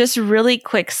just really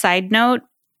quick side note,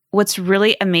 what's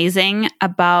really amazing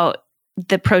about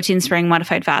the protein sparing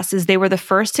modified fast is they were the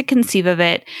first to conceive of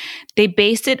it. They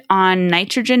based it on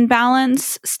nitrogen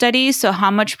balance studies. So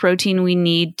how much protein we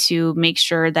need to make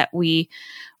sure that we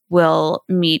will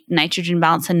meet nitrogen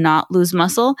balance and not lose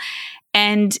muscle.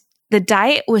 And the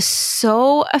diet was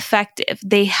so effective.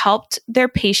 They helped their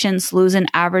patients lose an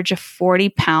average of 40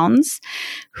 pounds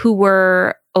who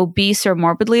were obese or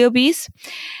morbidly obese.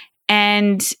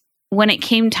 And when it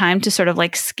came time to sort of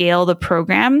like scale the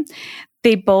program,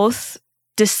 they both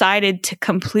decided to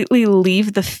completely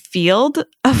leave the field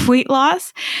of weight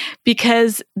loss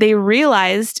because they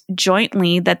realized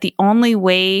jointly that the only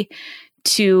way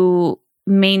to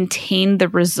maintain the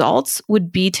results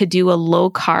would be to do a low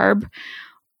carb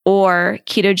or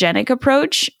ketogenic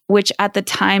approach, which at the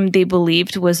time they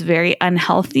believed was very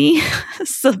unhealthy.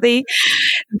 So they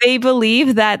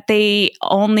believed that the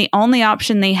only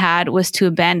option they had was to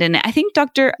abandon it. I think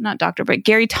but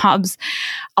Gary Taubes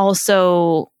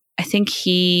also, I think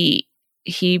he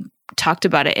talked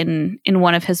about it in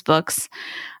one of his books,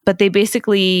 but they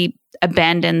basically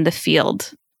abandoned the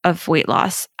field of weight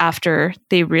loss after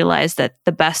they realized that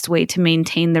the best way to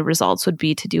maintain the results would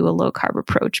be to do a low carb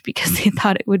approach because they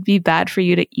thought it would be bad for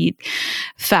you to eat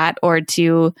fat or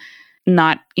to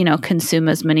not, consume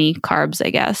as many carbs,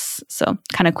 I guess. So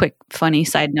kind of quick, funny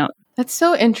side note. That's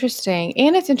so interesting.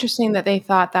 And it's interesting that they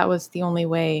thought that was the only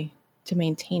way to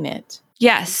maintain it.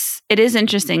 Yes, it is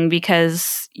interesting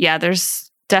because, there's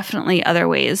definitely other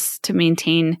ways to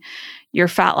maintain your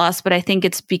fat loss, but I think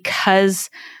it's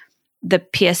because the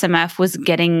PSMF was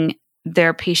getting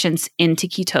their patients into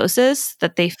ketosis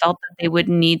that they felt that they would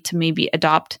need to maybe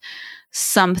adopt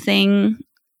something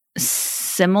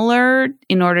similar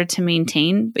in order to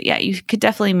maintain. But you could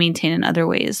definitely maintain in other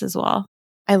ways as well.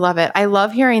 I love it. I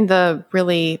love hearing the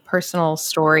really personal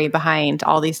story behind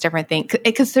all these different things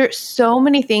because there's so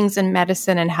many things in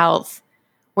medicine and health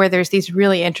where there's these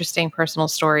really interesting personal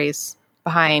stories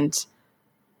behind,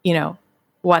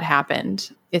 what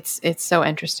happened. It's so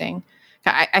interesting.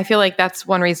 I feel like that's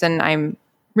one reason I'm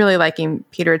really liking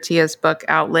Peter Attia's book,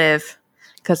 Outlive,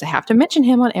 because I have to mention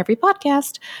him on every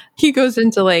podcast. He goes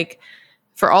into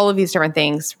for all of these different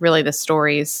things, really the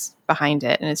stories behind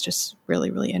it. And it's just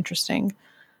really, really interesting.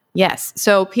 Yes.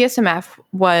 So PSMF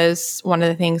was one of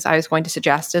the things I was going to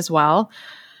suggest as well.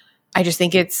 I just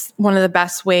think it's one of the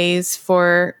best ways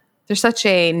there's such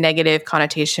a negative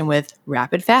connotation with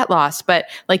rapid fat loss. But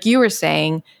like you were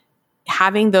saying,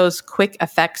 having those quick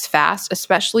effects fast,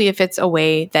 especially if it's a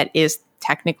way that is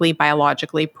technically,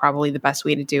 biologically, probably the best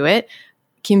way to do it,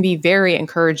 can be very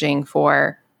encouraging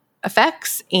for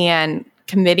effects and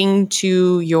committing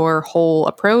to your whole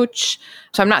approach.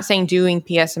 So I'm not saying doing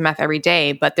PSMF every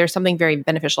day, but there's something very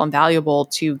beneficial and valuable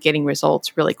to getting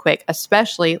results really quick,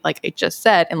 especially like I just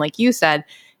said, and like you said,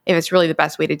 if it's really the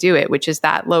best way to do it, which is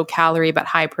that low calorie but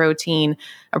high protein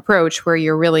approach where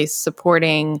you're really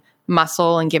supporting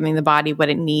muscle and giving the body what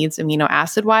it needs amino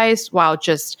acid wise, while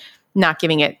just not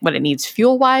giving it what it needs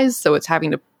fuel wise. So it's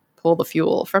having to pull the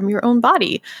fuel from your own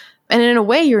body. And in a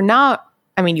way, you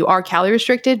are calorie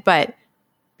restricted, but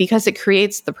because it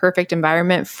creates the perfect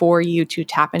environment for you to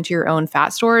tap into your own fat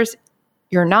stores,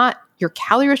 you're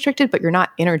calorie restricted, but you're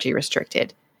not energy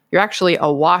restricted. You're actually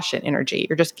awash in energy.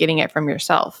 You're just getting it from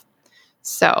yourself.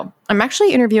 So I'm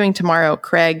actually interviewing tomorrow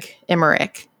Craig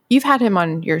Emmerich. You've had him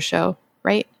on your show,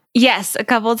 right? Yes, a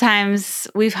couple of times.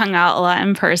 We've hung out a lot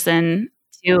in person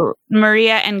to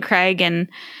Maria and Craig, and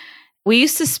we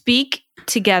used to speak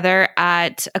together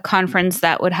at a conference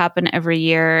that would happen every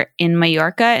year in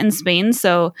Mallorca in Spain.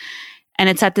 And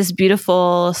it's at this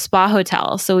beautiful spa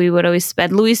hotel. So we would always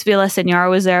spend, Luis Villaseñor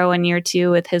was there 1 year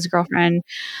too with his girlfriend.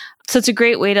 So it's a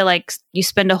great way to you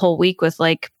spend a whole week with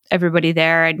everybody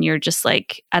there, and you're just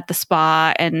at the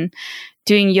spa and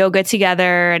doing yoga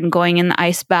together and going in the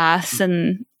ice baths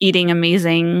and eating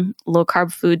amazing low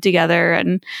carb food together.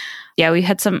 And yeah, we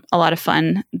had a lot of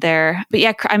fun there. But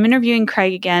yeah, I'm interviewing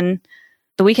Craig again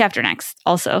the week after next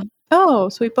also. Oh,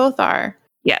 so we both are.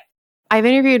 Yeah. I've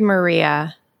interviewed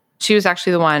Maria. She was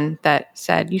actually the one that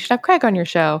said, you should have Craig on your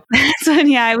show. So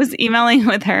yeah, I was emailing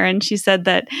with her and she said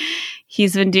that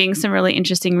he's been doing some really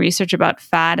interesting research about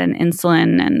fat and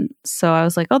insulin. And so I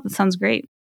was like, oh, that sounds great.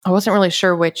 I wasn't really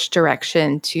sure which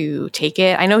direction to take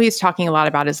it. I know he's talking a lot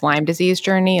about his Lyme disease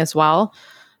journey as well.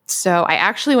 So I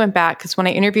actually went back because when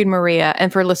I interviewed Maria,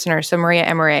 and for listeners, so Maria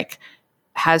Emmerich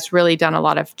has really done a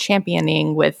lot of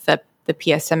championing with the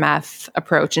PSMF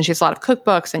approach. And she has a lot of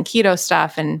cookbooks and keto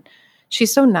stuff. And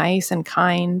she's so nice and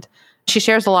kind. She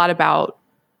shares a lot about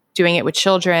doing it with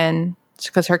children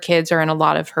because her kids are in a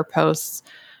lot of her posts.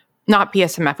 Not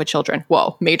PSMF with children.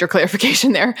 Whoa, major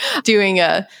clarification there.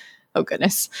 Oh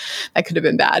goodness, that could have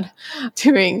been bad.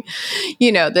 Doing,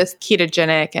 this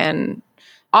ketogenic and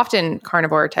often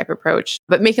carnivore type approach,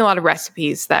 but making a lot of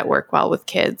recipes that work well with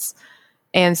kids.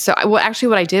 And so, what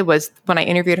I did was when I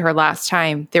interviewed her last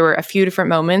time, there were a few different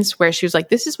moments where she was like,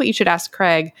 this is what you should ask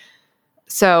Craig.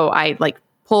 So I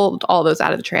pulled all those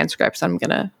out of the transcripts. I'm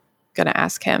gonna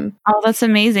ask him. Oh, that's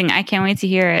amazing. I can't wait to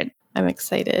hear it. I'm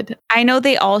excited. I know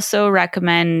they also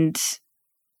recommend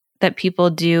that people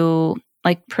do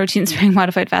protein sparing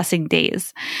modified fasting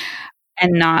days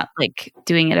and not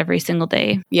doing it every single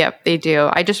day. Yep, they do.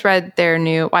 I just read their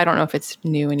I don't know if it's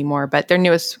new anymore, but their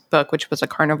newest book, which was a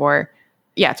carnivore.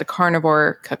 Yeah, it's a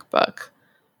carnivore cookbook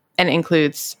and it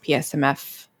includes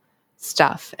PSMF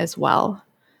stuff as well.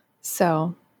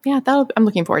 So yeah, I'm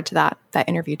looking forward to that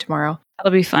interview tomorrow.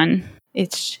 That'll be fun.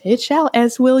 It shall,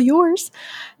 as will yours.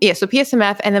 Yeah, so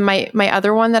PSMF. And then my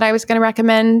other one that I was going to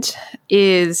recommend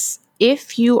is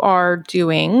if you are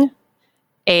doing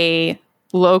a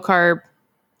low carb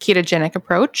ketogenic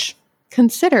approach,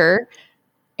 consider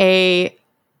a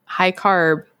high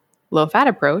carb, low fat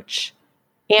approach.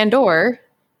 And or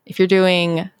if you're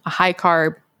doing a high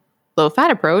carb, low fat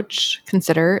approach,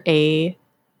 consider a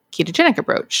ketogenic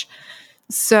approach.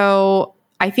 So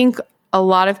I think a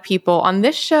lot of people on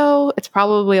this show, it's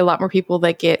probably a lot more people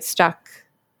that get stuck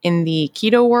in the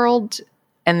keto world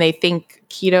and they think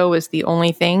keto is the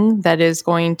only thing that is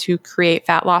going to create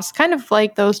fat loss, kind of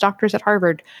like those doctors at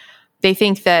Harvard. They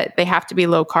think that they have to be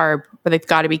low carb or they've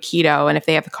got to be keto. And if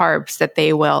they have the carbs, that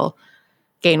they will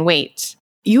gain weight.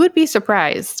 You would be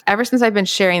surprised. Ever since I've been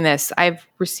sharing this, I've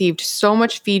received so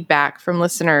much feedback from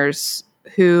listeners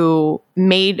who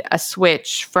made a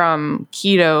switch from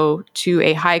keto to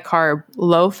a high carb,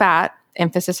 low fat,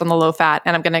 emphasis on the low fat,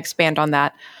 and I'm going to expand on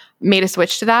that, made a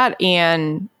switch to that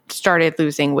and started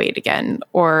losing weight again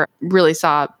or really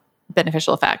saw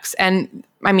beneficial effects. And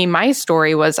I mean, my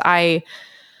story was I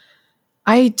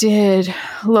I did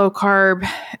low carb,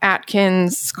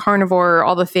 Atkins, carnivore,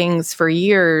 all the things for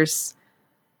years.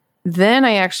 Then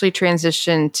I actually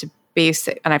transitioned to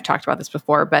basic, and I've talked about this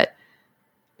before, but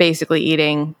basically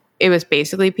eating, it was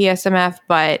basically PSMF,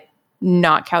 but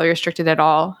not calorie restricted at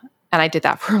all. And I did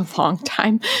that for a long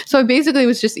time. So I basically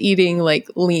was just eating like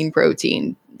lean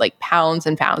protein, like pounds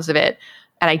and pounds of it.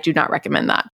 And I do not recommend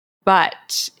that,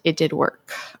 but it did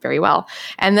work very well.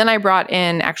 And then I brought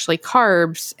in actually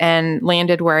carbs and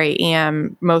landed where I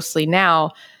am mostly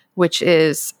now, which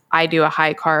is I do a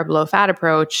high carb, low fat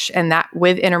approach, and that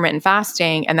with intermittent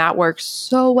fasting. And that works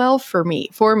so well for me.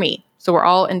 So we're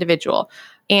all individual.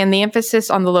 And the emphasis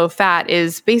on the low fat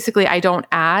is basically I don't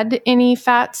add any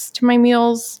fats to my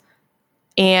meals.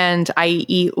 And I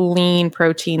eat lean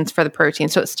proteins for the protein.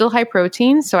 So it's still high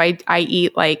protein. So I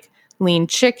eat like lean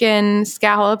chicken,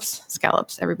 scallops.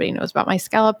 Everybody knows about my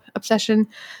scallop obsession.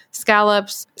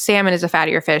 Scallops. Salmon is a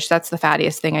fattier fish. That's the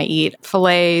fattiest thing I eat.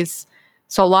 Fillets.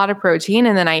 So a lot of protein.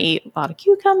 And then I eat a lot of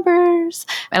cucumbers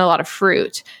and a lot of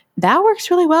fruit. That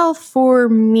works really well for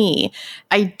me.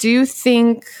 I do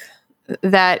think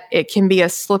that it can be a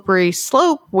slippery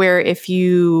slope where if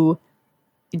you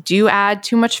do add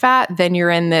too much fat, then you're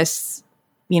in this,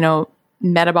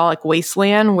 metabolic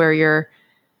wasteland where you're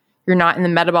not in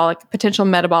the potential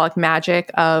metabolic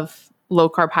magic of low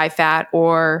carb, high fat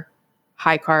or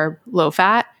high carb, low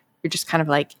fat. You're just kind of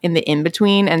like in the in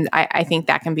between. And I think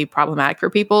that can be problematic for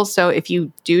people. So if you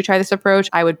do try this approach,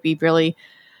 I would be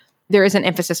there is an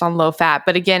emphasis on low fat,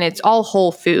 but again, it's all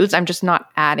whole foods. I'm just not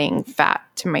adding fat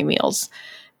to my meals.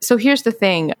 So here's the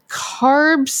thing.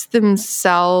 Carbs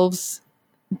themselves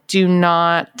do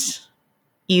not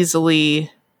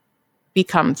easily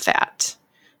become fat.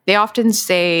 They often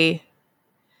say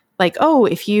like, oh,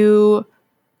 if you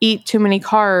eat too many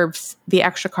carbs, the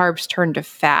extra carbs turn to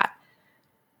fat.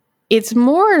 It's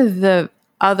more the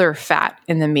other fat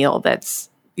in the meal that's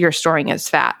you're storing as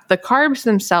fat. The carbs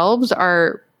themselves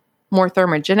are more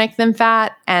thermogenic than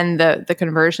fat, and the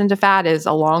conversion to fat is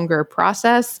a longer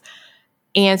process.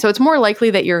 And so it's more likely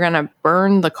that you're going to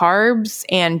burn the carbs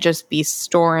and just be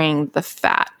storing the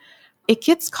fat. It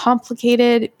gets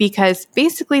complicated because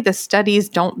basically the studies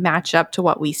don't match up to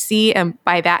what we see. And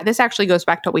by that, this actually goes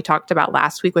back to what we talked about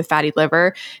last week with fatty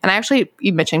liver. And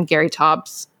you mentioned Gary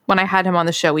Taubes. When I had him on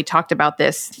the show, we talked about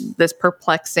this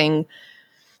perplexing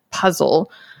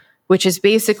puzzle, which is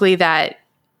basically that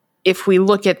if we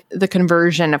look at the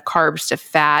conversion of carbs to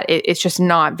fat, it's just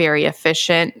not very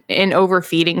efficient. In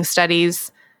overfeeding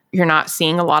studies, you're not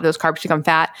seeing a lot of those carbs become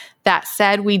fat. That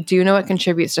said, we do know it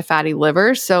contributes to fatty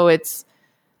liver, so it's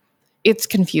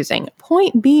confusing.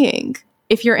 Point being,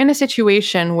 if you're in a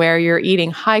situation where you're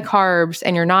eating high carbs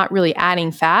and you're not really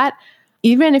adding fat,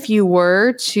 even if you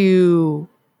were to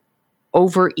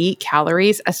overeat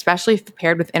calories, especially if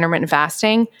paired with intermittent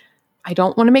fasting, I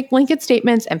don't want to make blanket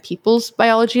statements, and people's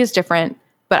biology is different,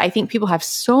 but I think people have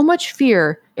so much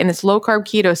fear in this low carb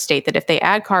keto state that if they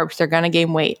add carbs, they're going to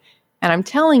gain weight. And I'm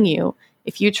telling you,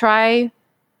 if you try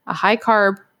a high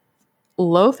carb,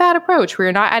 low fat approach where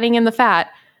you're not adding in the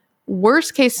fat,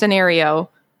 worst case scenario,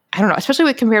 I don't know,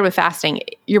 especially compared with fasting,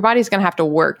 your body's going to have to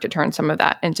work to turn some of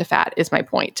that into fat is my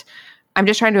point. I'm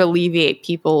just trying to alleviate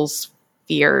people's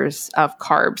fears of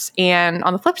carbs. And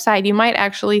on the flip side, you might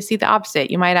actually see the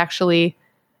opposite. You might actually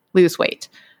lose weight,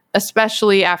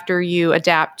 especially after you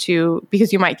adapt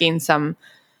because you might gain some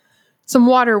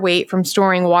water weight from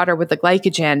storing water with the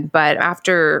glycogen. But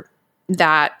after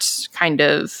that kind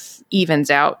of evens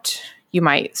out, you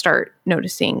might start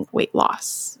noticing weight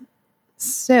loss.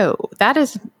 So that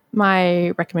is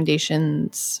my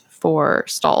recommendations for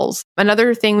stalls.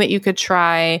 Another thing that you could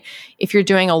try if you're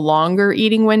doing a longer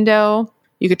eating window,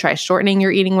 you could try shortening your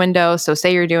eating window. So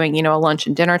say you're doing, a lunch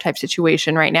and dinner type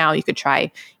situation right now, you could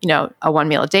try, a 1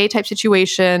 meal a day type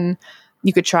situation.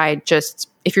 You could try just,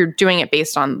 if you're doing it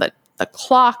based on the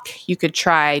clock, you could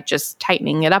try just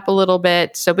tightening it up a little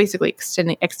bit. So basically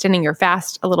extending your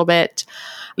fast a little bit.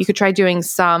 You could try doing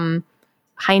some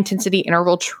high intensity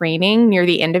interval training near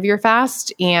the end of your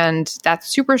fast. And that's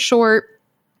super short,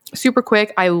 super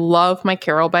quick. I love my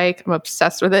Carol bike. I'm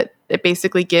obsessed with it. It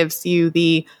basically gives you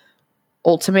the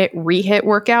ultimate rehit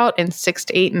workout in 6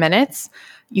 to 8 minutes.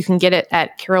 You can get it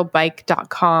at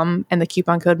carolbike.com, and the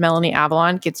coupon code Melanie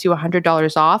Avalon gets you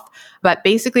 $100 off. But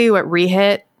basically what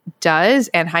rehit does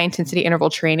and high intensity interval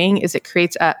training is it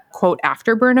creates a quote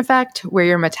afterburn effect where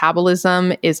your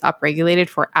metabolism is upregulated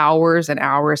for hours and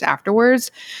hours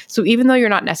afterwards. So even though you're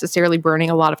not necessarily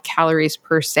burning a lot of calories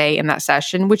per se in that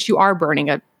session, which you are burning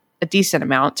a decent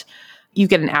amount, you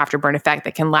get an afterburn effect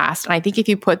that can last. And I think if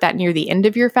you put that near the end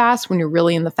of your fast, when you're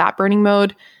really in the fat burning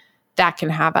mode, that can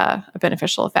have a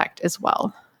beneficial effect as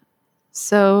well.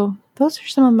 So those are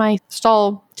some of my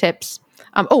stall tips.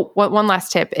 One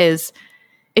last tip is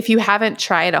if you haven't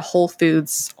tried a whole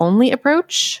foods only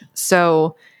approach.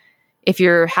 So if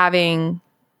you're having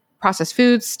processed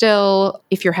foods still,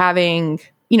 if you're having,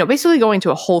 basically going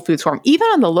to a whole foods form, even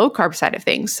on the low carb side of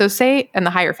things. So and the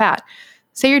higher fat,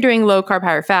 say you're doing low carb,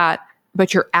 higher fat,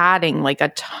 but you're adding like a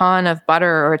ton of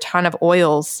butter or a ton of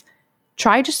oils,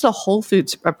 try just a whole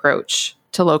foods approach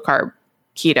to low carb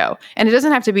keto. And it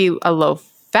doesn't have to be a low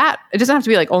fat. It doesn't have to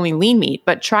be like only lean meat,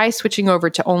 but try switching over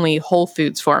to only whole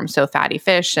foods form. So fatty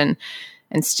fish and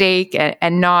steak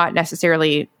and not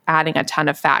necessarily adding a ton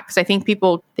of fat. Because I think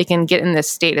people, they can get in this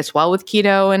state as well with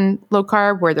keto and low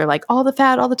carb where they're like all the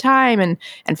fat all the time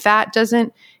and fat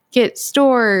doesn't get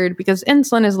stored because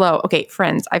insulin is low. Okay,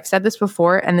 friends, I've said this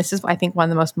before, and this is, I think, one of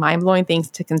the most mind-blowing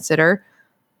things to consider.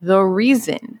 The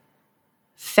reason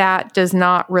fat does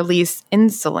not release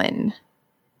insulin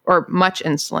or much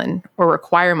insulin or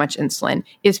require much insulin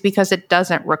is because it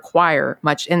doesn't require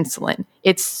much insulin.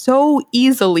 It's so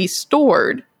easily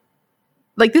stored.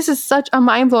 Like, this is such a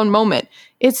mind-blown moment.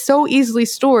 It's so easily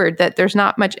stored that there's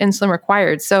not much insulin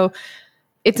required. So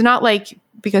it's not like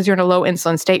because you're in a low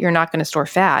insulin state, you're not going to store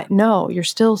fat. No, you're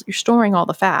storing all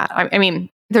the fat. I mean,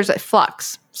 there's a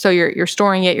flux. So you're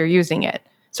storing it, you're using it.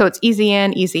 So it's easy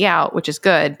in, easy out, which is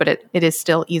good, but it is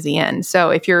still easy in.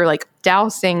 So if you're like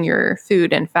dousing your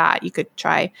food in fat, you could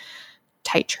try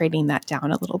titrating that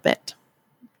down a little bit.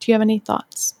 Do you have any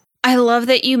thoughts? I love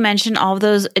that you mentioned all of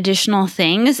those additional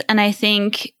things. And I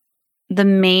think the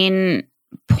main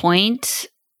point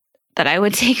that I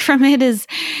would take from it is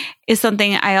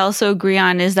something I also agree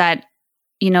on, is that,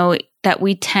 that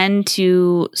we tend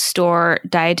to store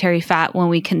dietary fat when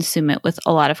we consume it with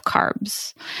a lot of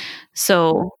carbs.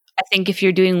 So I think if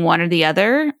you're doing one or the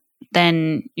other,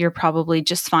 then you're probably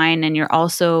just fine. And you're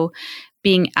also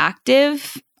being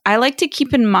active. I like to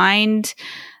keep in mind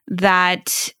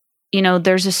that,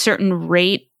 there's a certain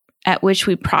rate at which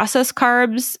we process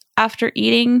carbs after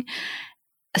eating.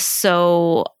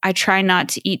 So I try not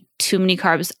to eat too many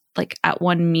carbs like at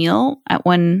one meal, at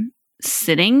one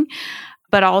sitting,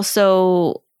 but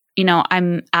also,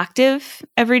 I'm active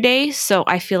every day. So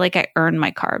I feel like I earn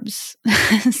my carbs.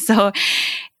 So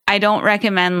I don't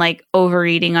recommend like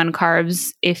overeating on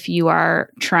carbs if you are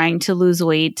trying to lose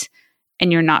weight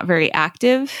and you're not very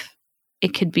active.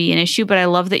 It could be an issue, but I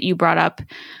love that you brought up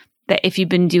that if you've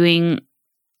been doing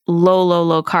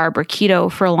low carb or keto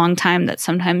for a long time, that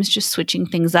sometimes just switching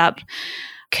things up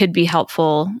could be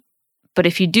helpful. But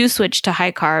if you do switch to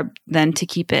high carb, then to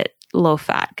keep it low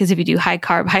fat. Because if you do high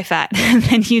carb, high fat,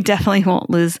 then you definitely won't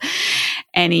lose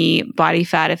any body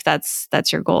fat if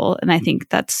that's your goal. And I think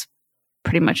that's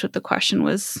pretty much what the question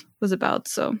was about.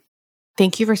 So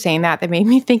thank you for saying that. That made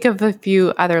me think of a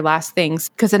few other last things.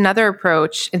 Because another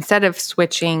approach, instead of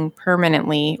switching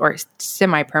permanently or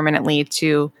semi-permanently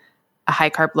to a high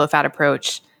carb, low fat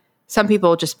approach, some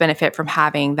people just benefit from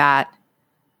having that,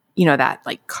 that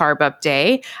like carb up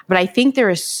day. But I think there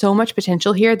is so much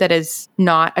potential here that is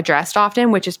not addressed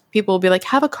often, which is people will be like,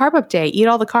 have a carb up day, eat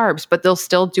all the carbs, but they'll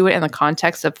still do it in the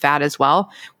context of fat as well,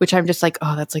 which I'm just like,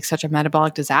 oh, that's like such a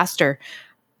metabolic disaster.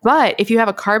 But if you have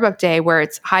a carb up day where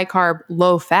it's high carb,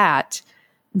 low fat,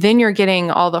 then you're getting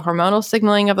all the hormonal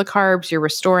signaling of the carbs, you're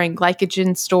restoring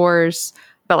glycogen stores.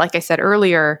 But like I said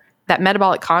earlier, that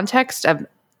metabolic context of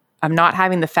not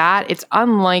having the fat, it's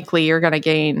unlikely you're going to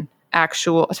gain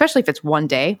actual, especially if it's one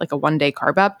day, like a 1 day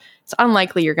carb up, it's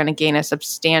unlikely you're going to gain a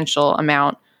substantial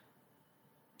amount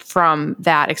from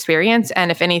that experience.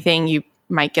 And if anything, you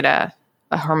might get a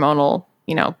hormonal,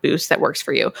 boost that works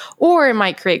for you, or it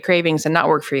might create cravings and not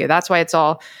work for you. That's why it's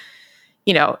all,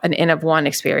 an N of one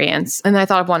experience. And I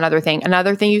thought of one other thing.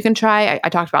 Another thing you can try, I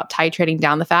talked about titrating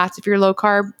down the fats if you're low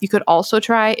carb. You could also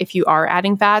try, if you are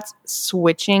adding fats,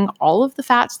 switching all of the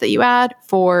fats that you add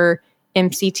for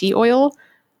MCT oil,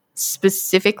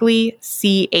 specifically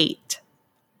C8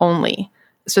 only.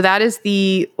 So that is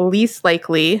the least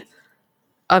likely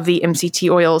of the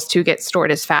MCT oils to get stored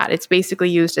as fat. It's basically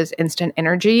used as instant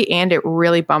energy and it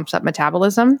really bumps up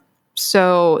metabolism.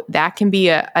 So that can be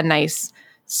a nice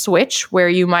switch where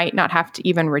you might not have to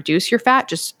even reduce your fat,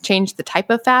 just change the type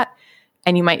of fat,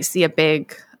 and you might see a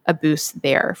boost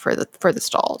there for the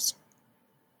stalls.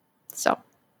 So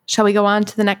shall we go on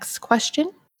to the next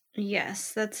question?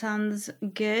 Yes, that sounds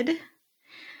good.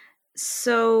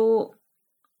 So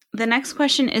the next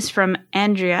question is from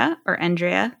Andrea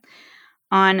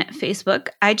on Facebook.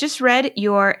 I just read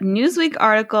your Newsweek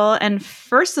article, and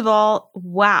first of all,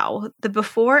 wow, the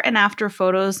before and after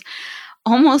photos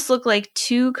almost look like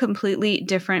two completely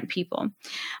different people.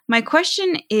 My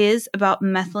question is about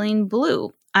methylene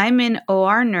blue. I'm an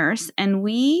OR nurse, and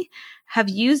we have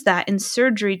used that in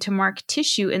surgery to mark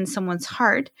tissue in someone's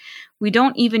heart. We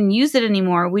don't even use it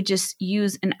anymore. We just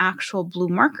use an actual blue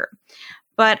marker.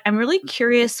 But I'm really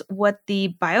curious what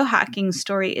the biohacking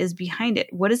story is behind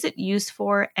it. What is it used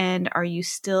for, and are you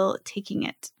still taking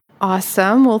it?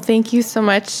 Awesome. Well, thank you so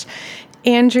much,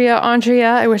 Andrea.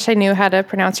 I wish I knew how to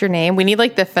pronounce your name. We need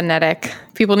like the phonetic.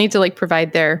 People need to like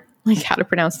provide their like how to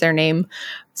pronounce their name.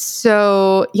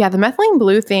 So yeah, the methylene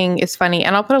blue thing is funny.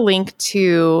 And I'll put a link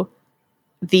to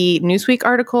the Newsweek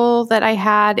article that I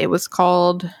had. It was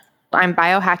called I'm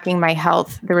Biohacking My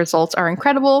Health. The results are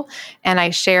incredible. And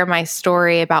I share my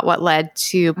story about what led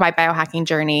to my biohacking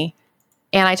journey.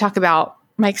 And I talk about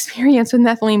my experience with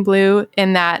methylene blue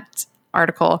in that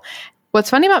article. What's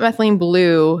funny about methylene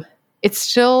blue, it's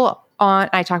still on,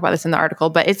 I talk about this in the article,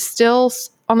 but it's still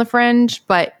on the fringe,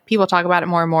 but people talk about it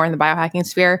more and more in the biohacking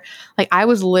sphere. Like I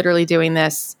was literally doing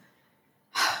this.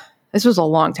 This was a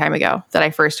long time ago that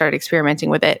I first started experimenting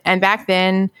with it. And back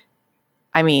then,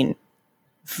 I mean,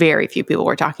 very few people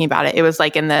were talking about it. It was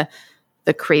like in the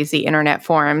crazy internet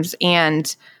forums.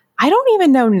 And I don't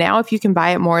even know now if you can buy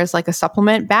it more as like a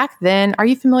supplement. Back then, are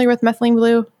you familiar with methylene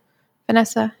blue,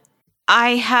 Vanessa?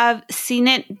 I have seen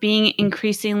it being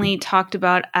increasingly talked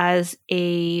about as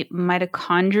a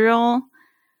mitochondrial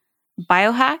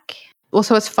biohack. Well,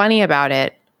 so what's funny about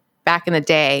it back in the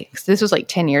day, because this was like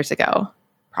 10 years ago,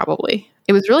 probably,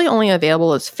 it was really only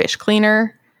available as fish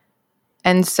cleaner.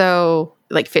 And so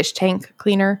like fish tank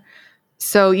cleaner.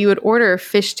 So you would order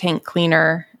fish tank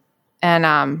cleaner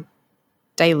and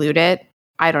dilute it.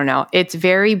 I don't know. It's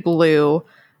very blue.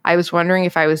 I was wondering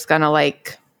if I was going to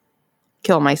like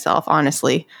kill myself,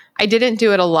 honestly. I didn't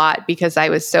do it a lot because I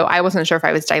wasn't sure if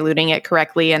I was diluting it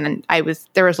correctly. And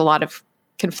there was a lot of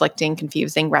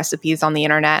confusing recipes on the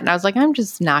internet. And I was like, I'm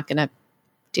just not going to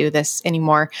do this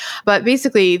anymore. But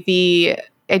basically the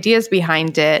ideas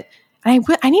behind it, and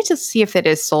I need to see if it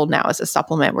is sold now as a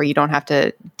supplement where you don't have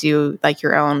to do like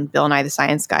your own Bill Nye the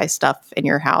Science Guy stuff in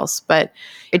your house. But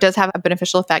it does have a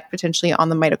beneficial effect potentially on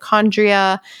the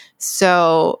mitochondria.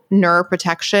 So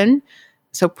neuroprotection.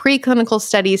 So preclinical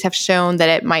studies have shown that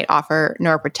it might offer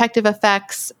neuroprotective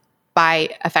effects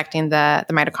by affecting the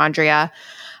mitochondria.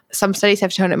 Some studies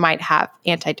have shown it might have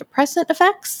antidepressant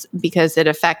effects because it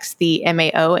affects the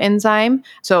MAO enzyme.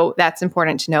 So that's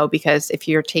important to know because if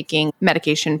you're taking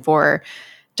medication for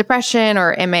depression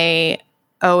or MAO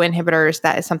inhibitors,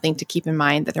 that is something to keep in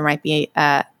mind that there might be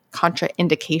a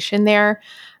contraindication there.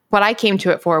 What I came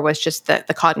to it for was just the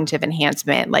cognitive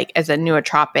enhancement, like as a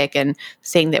nootropic and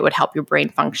saying that it would help your brain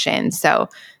function. So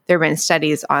there have been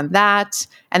studies on that.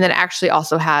 And then it actually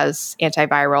also has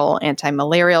antiviral,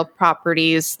 anti-malarial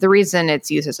properties. The reason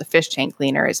it's used as a fish tank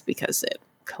cleaner is because it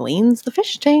cleans the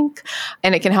fish tank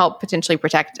and it can help potentially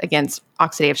protect against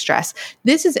oxidative stress.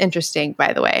 This is interesting,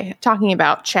 by the way. Talking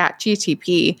about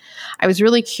ChatGTP, I was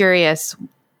really curious.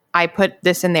 I put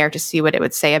this in there to see what it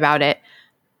would say about it.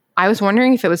 I was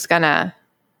wondering if it was going to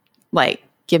like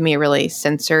give me a really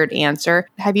censored answer.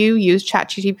 Have you used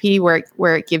ChatGTP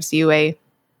where it gives you it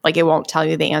won't tell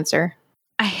you the answer?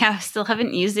 I still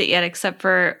haven't used it yet, except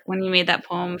for when you made that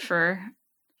poem for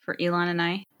Elon and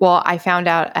I. Well, I found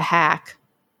out a hack.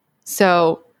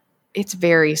 So it's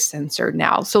very censored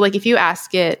now. So like if you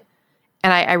ask it,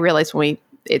 and I realize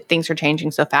things are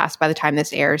changing so fast by the time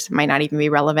this airs, it might not even be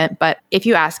relevant. But if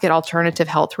you ask it alternative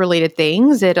health related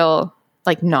things, it'll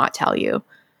like not tell you.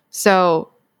 So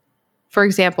for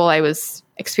example, I was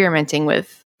experimenting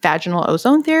with vaginal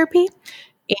ozone therapy.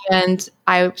 And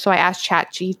I asked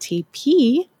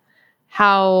ChatGTP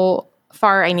how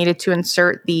far I needed to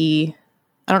insert I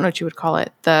don't know what you would call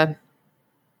it, the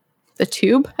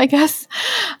tube, I guess.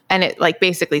 And it like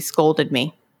basically scolded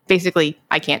me. Basically,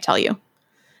 I can't tell you.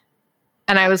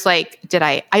 And I was like,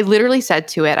 I literally said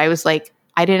to it, I was like,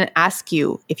 I didn't ask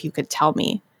you if you could tell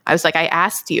me. I was like, I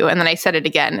asked you. And then I said it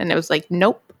again. And it was like,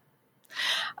 nope.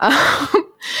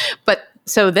 But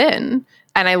so then,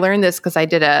 and I learned this because I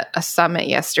did a summit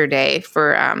yesterday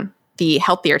for the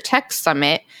Healthier Tech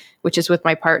Summit, which is with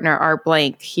my partner, R.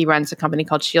 Blank. He runs a company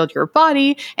called Shield Your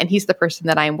Body, and he's the person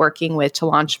that I'm working with to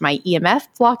launch my EMF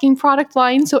blocking product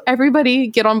line. So everybody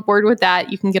get on board with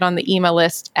that. You can get on the email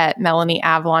list at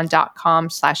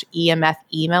melanieavalon.com/EMF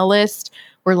email list.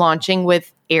 We're launching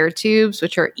with air tubes,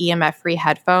 which are EMF-free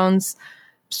headphones.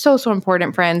 So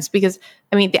important, friends, because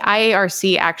I mean, the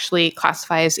IARC actually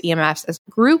classifies EMFs as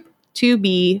group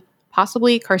 2B,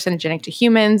 possibly carcinogenic to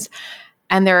humans.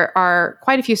 And there are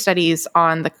quite a few studies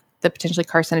on the the potentially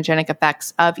carcinogenic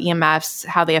effects of EMFs,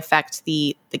 how they affect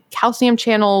the calcium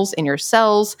channels in your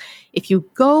cells. If you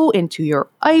go into your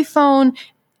iPhone,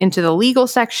 into the legal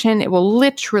section, it will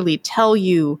literally tell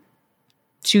you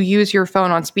to use your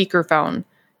phone on speakerphone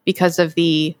because of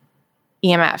the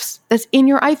EMFs. That's in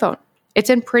your iPhone. It's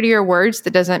in prettier words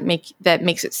that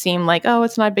makes it seem like, oh,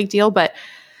 it's not a big deal. But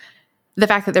the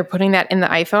fact that they're putting that in the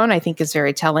iPhone, I think is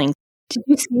very telling. Did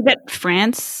you see that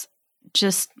France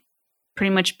just pretty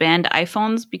much banned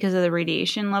iPhones because of the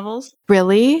radiation levels?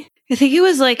 Really? I think it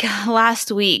was like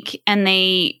last week, and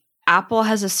Apple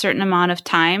has a certain amount of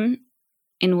time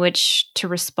in which to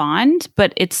respond,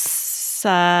 but it's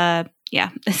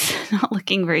it's not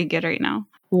looking very good right now.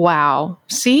 Wow.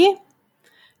 See?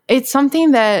 It's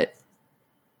something that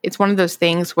it's one of those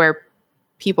things where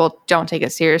people don't take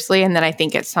it seriously, and then I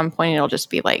think at some point it'll just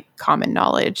be like common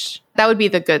knowledge. That would be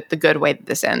the good way that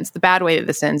this ends. The bad way that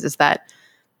this ends is that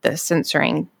the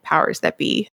censoring powers that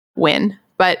be win.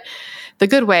 But the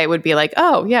good way would be like,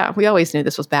 oh yeah, we always knew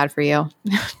this was bad for you,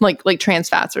 like trans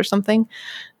fats or something.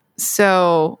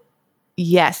 So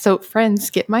yes, so friends,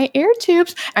 get my air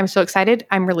tubes. I'm so excited.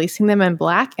 I'm releasing them in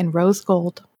black and rose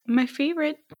gold. My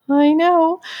favorite. I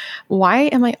know. Why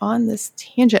am I on this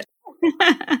tangent?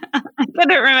 I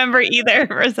couldn't remember either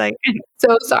for a second.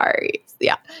 So sorry.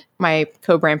 Yeah. My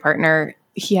co-brand partner,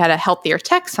 he had a healthier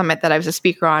tech summit that I was a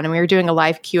speaker on, and we were doing a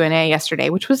live Q&A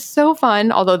yesterday, which was so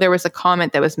fun. Although there was a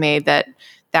comment that was made that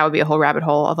would be a whole rabbit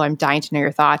hole. Although I'm dying to know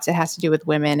your thoughts. It has to do with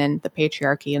women and the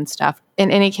patriarchy and stuff.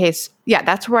 In any case, yeah,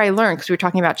 that's where I learned, because we were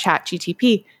talking about Chat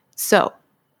GTP. So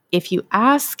if you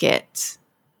ask it,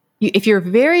 if you're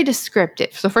very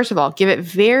descriptive, so first of all, give it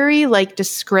very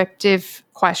descriptive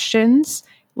questions,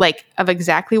 of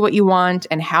exactly what you want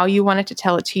and how you want it to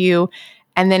tell it to you.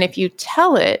 And then if you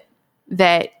tell it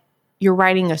that you're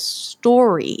writing a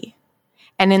story,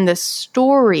 and in the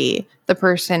story, the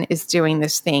person is doing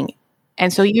this thing.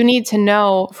 And so you need to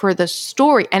know for the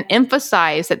story and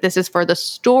emphasize that this is for the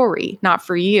story, not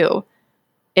for you.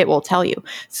 It will tell you.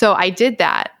 So I did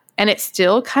that. And it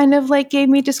still kind of gave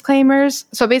me disclaimers.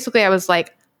 So basically I was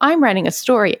like, I'm writing a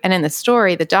story. And in the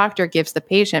story, the doctor gives the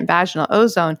patient vaginal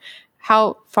ozone.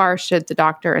 How far should the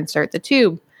doctor insert the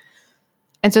tube?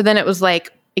 And so then it was it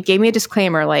gave me a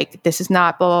disclaimer, this is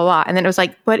not blah, blah, blah. And then it was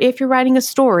but if you're writing a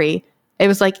story, it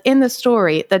was in the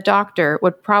story, the doctor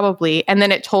would probably, and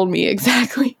then it told me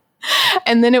exactly.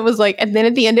 And then it was and then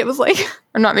at the end, it was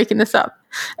I'm not making this up.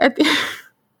 At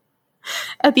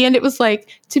the end, it was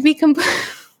to be complete.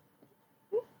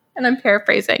 And I'm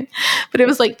paraphrasing, but it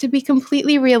was to be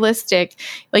completely realistic.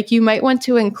 You might want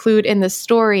to include in the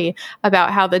story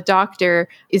about how the doctor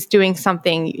is doing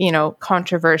something,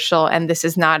 controversial, and this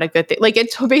is not a good thing.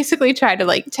 It basically tried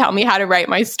to tell me how to write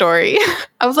my story.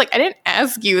 I was I didn't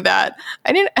ask you that.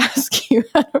 I didn't ask you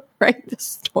how to write the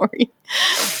story.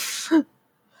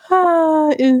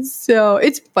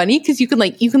 It's funny because you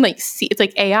can see, it's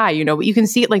like AI, but you can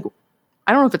see it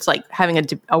I don't know if it's having an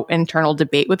internal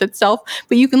debate with itself,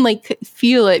 but you can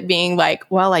feel it being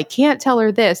well, I can't tell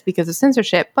her this because of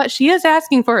censorship, but she is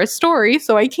asking for a story,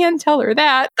 so I can tell her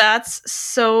that. That's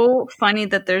so funny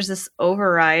that there's this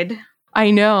override. I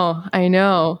know.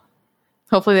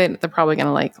 Hopefully they're probably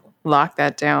going to lock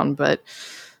that down, but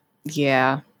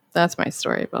yeah, that's my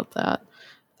story about that.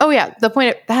 Oh yeah,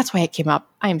 that's why it came up.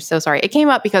 I'm so sorry. It came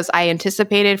up because I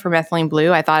anticipated for Methylene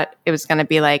Blue. I thought it was going to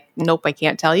be nope, I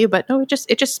can't tell you. But no, it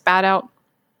just spat out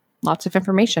lots of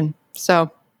information.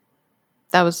 So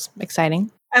that was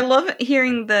exciting. I love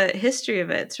hearing the history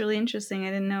of it. It's really interesting. I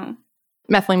didn't know.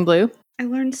 Methylene Blue. I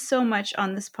learned so much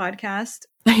on this podcast.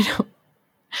 I know.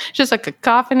 Just a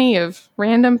cacophony of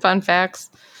random fun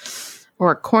facts,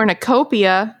 or a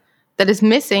cornucopia that is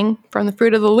missing from the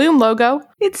Fruit of the Loom logo.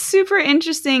 It's super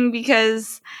interesting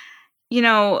because,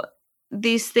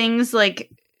 these things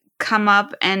come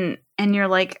up and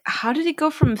you're how did it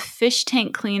go from fish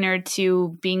tank cleaner to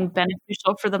being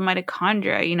beneficial for the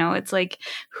mitochondria? It's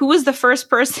who was the first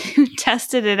person who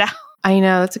tested it out? I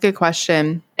know, that's a good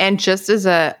question. And just as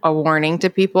a warning to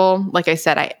people, like I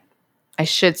said, I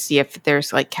should see if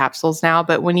there's capsules now,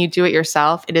 but when you do it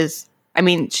yourself, it is,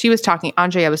 Andrea was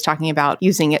talking about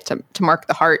using it to mark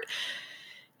the heart.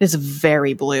 It is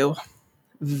very blue.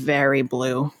 Very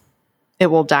blue. It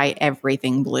will dye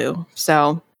everything blue.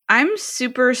 So I'm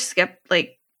super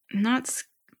not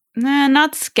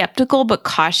skeptical, but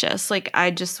cautious. I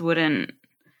just wouldn't.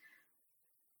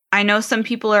 I know some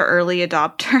people are early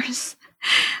adopters,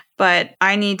 but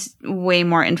I need way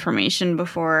more information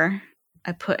before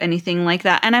I put anything like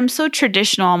that. And I'm so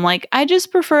traditional. I'm like, I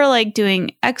just prefer like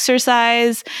doing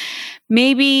exercise,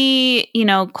 maybe,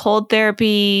 cold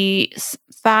therapy,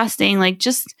 fasting, like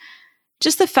just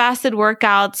the fasted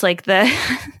workouts, like the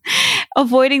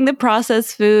avoiding the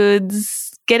processed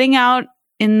foods, getting out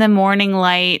in the morning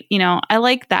light. I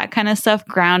like that kind of stuff,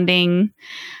 grounding.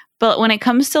 But when it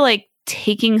comes to like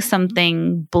taking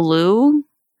something blue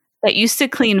that used to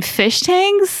clean fish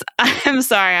tanks, I'm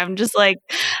sorry. I'm just like,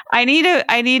 I need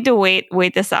to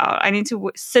wait this out. I need to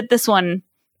sit this one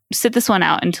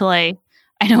out until I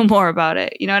know more about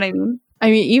it. You know what I mean?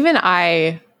 I mean, even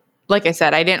like I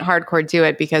said, I didn't hardcore do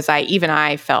it because I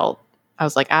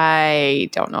was like, I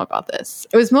don't know about this.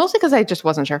 It was mostly because I just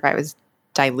wasn't sure if I was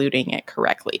diluting it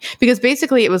correctly. Because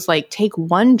basically it was like, take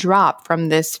one drop from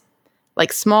this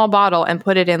like small bottle and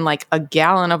put it in like a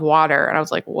gallon of water. And I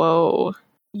was like, whoa.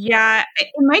 Yeah, it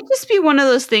might just be one of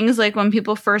those things like when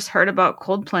people first heard about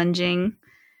cold plunging,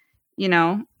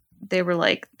 they were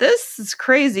like, this is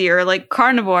crazy, or like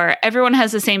carnivore. Everyone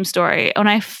has the same story. When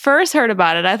I first heard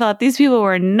about it, I thought these people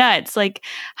were nuts. Like,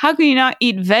 how can you not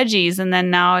eat veggies? And then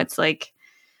now it's like,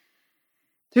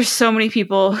 there's so many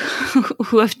people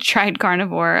who have tried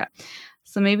carnivore.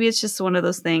 So maybe it's just one of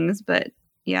those things, but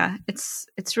yeah, it's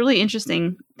really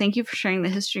interesting. Thank you for sharing the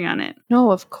history on it.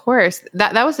 No, of course.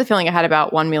 That was the feeling I had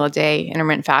about 1 meal a day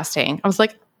intermittent fasting. I was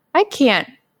like, I can't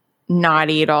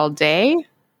not eat all day.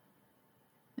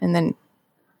 And then,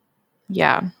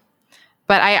 yeah.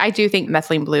 But I do think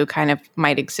methylene blue kind of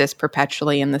might exist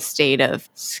perpetually in the state of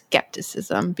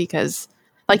skepticism because,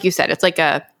 like you said, it's like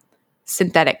a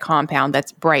synthetic compound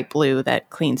that's bright blue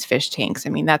that cleans fish tanks. I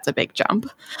mean, that's a big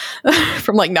jump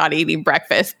from like not eating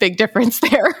breakfast. Big difference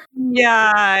there.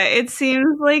 Yeah, it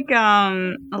seems like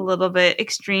a little bit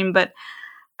extreme, but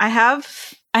I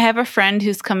have a friend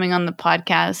who's coming on the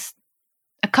podcast.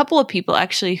 A couple of people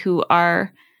actually who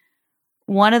are.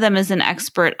 One of them is an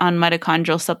expert on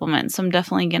mitochondrial supplements, so I'm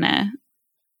definitely gonna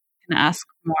ask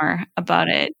more about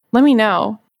it. Let me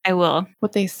know. I will.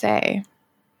 What they say.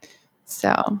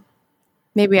 So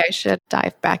maybe I should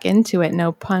dive back into it.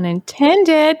 No pun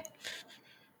intended.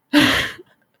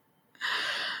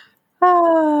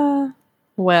 Well,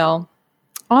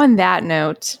 on that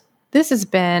note, this has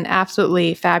been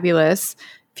absolutely fabulous.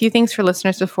 A few things for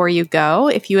listeners before you go.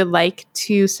 If you would like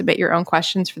to submit your own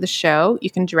questions for the show, you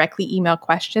can directly email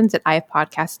questions at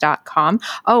ifpodcast.com.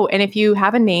 Oh, and if you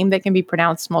have a name that can be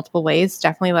pronounced multiple ways,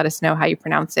 definitely let us know how you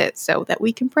pronounce it so that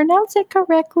we can pronounce it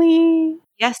correctly.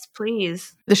 Yes,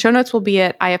 please. The show notes will be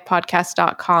at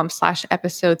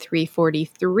ifpodcast.com/episode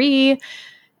 343.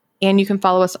 And you can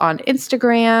follow us on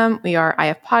Instagram. We are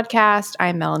IF Podcast.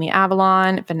 I'm Melanie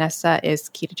Avalon. Vanessa is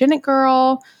Ketogenic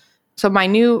Girl. So my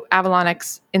new Avalon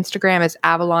X Instagram is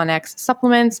Avalon X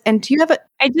Supplements. And do you have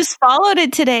I just followed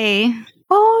it today.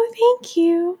 Oh, thank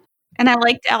you. And I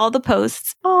liked all the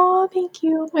posts. Oh, thank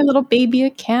you. My little baby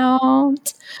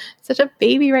account. Such a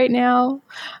baby right now.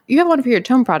 You have one for your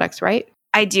tone products, right?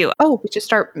 I do. Oh, we should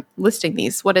start listing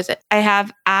these. What is it? I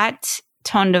have at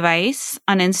Tone Device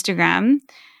on Instagram.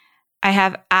 I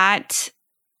have at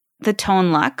the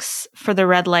Tone Lux for the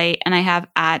red light, and I have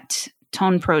at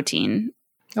Tone Protein.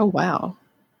 Oh, wow.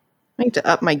 I need to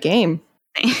up my game.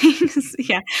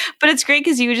 Yeah. But it's great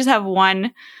because you would just have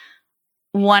one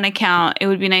account. It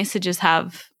would be nice to just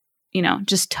have,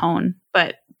 just Tone.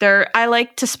 But I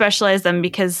like to specialize them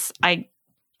because I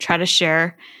try to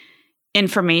share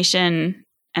information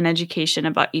and education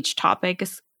about each topic.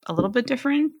 Is a little bit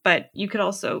different, but you could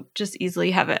also just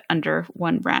easily have it under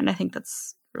one brand. I think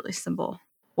that's really simple.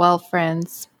 Well,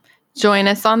 friends, join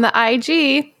us on the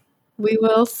IG. We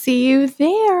will see you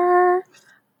there.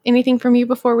 Anything from you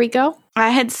before we go? I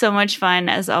had so much fun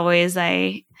as always.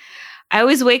 I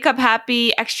always wake up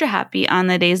happy, extra happy on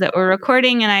the days that we're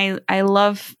recording. And I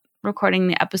love recording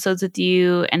the episodes with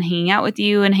you and hanging out with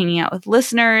you and hanging out with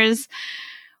listeners.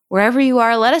 Wherever you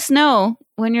are, let us know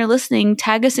when you're listening.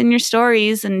 Tag us in your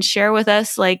stories and share with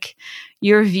us like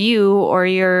your view or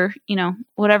your,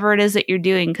 whatever it is that you're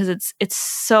doing. Cause it's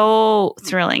so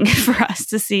thrilling for us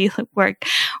to see where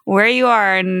you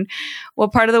are and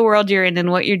what part of the world you're in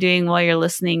and what you're doing while you're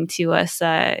listening to us,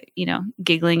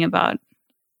 giggling about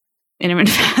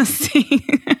intermittent fasting.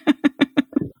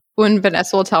 When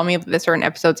Vanessa will tell me that certain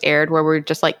episodes aired where we're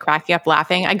just like cracking up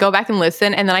laughing, I go back and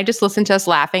listen and then I just listen to us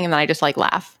laughing and then I just like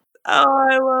laugh. Oh,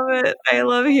 I love it. I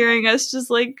love hearing us just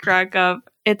like crack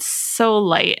up. It's so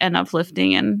light and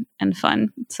uplifting and fun.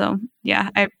 So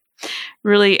yeah, I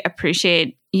really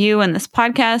appreciate you and this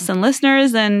podcast and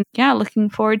listeners. And yeah, looking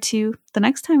forward to the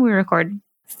next time we record.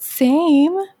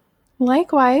 Same.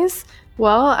 Likewise.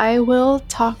 Well, I will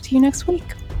talk to you next week.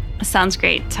 Sounds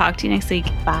great. Talk to you next week.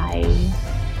 Bye.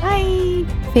 Bye.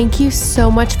 Thank you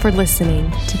so much for listening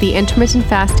to the Intermittent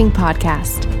Fasting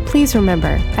Podcast. Please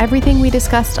remember, everything we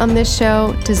discussed on this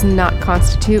show does not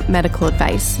constitute medical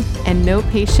advice, and no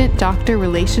patient-doctor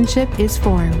relationship is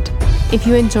formed. If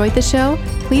you enjoyed the show,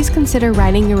 please consider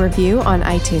writing a review on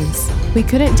iTunes. We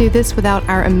couldn't do this without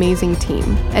our amazing team.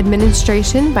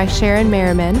 Administration by Sharon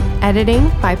Merriman, editing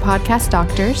by Podcast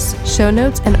Doctors, show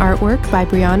notes and artwork by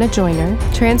Brianna Joyner,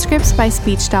 transcripts by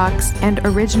Speech Docs, and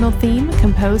original theme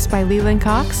composed by Leland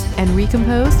Cox and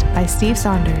recomposed by Steve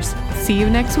Saunders. See you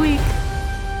next week.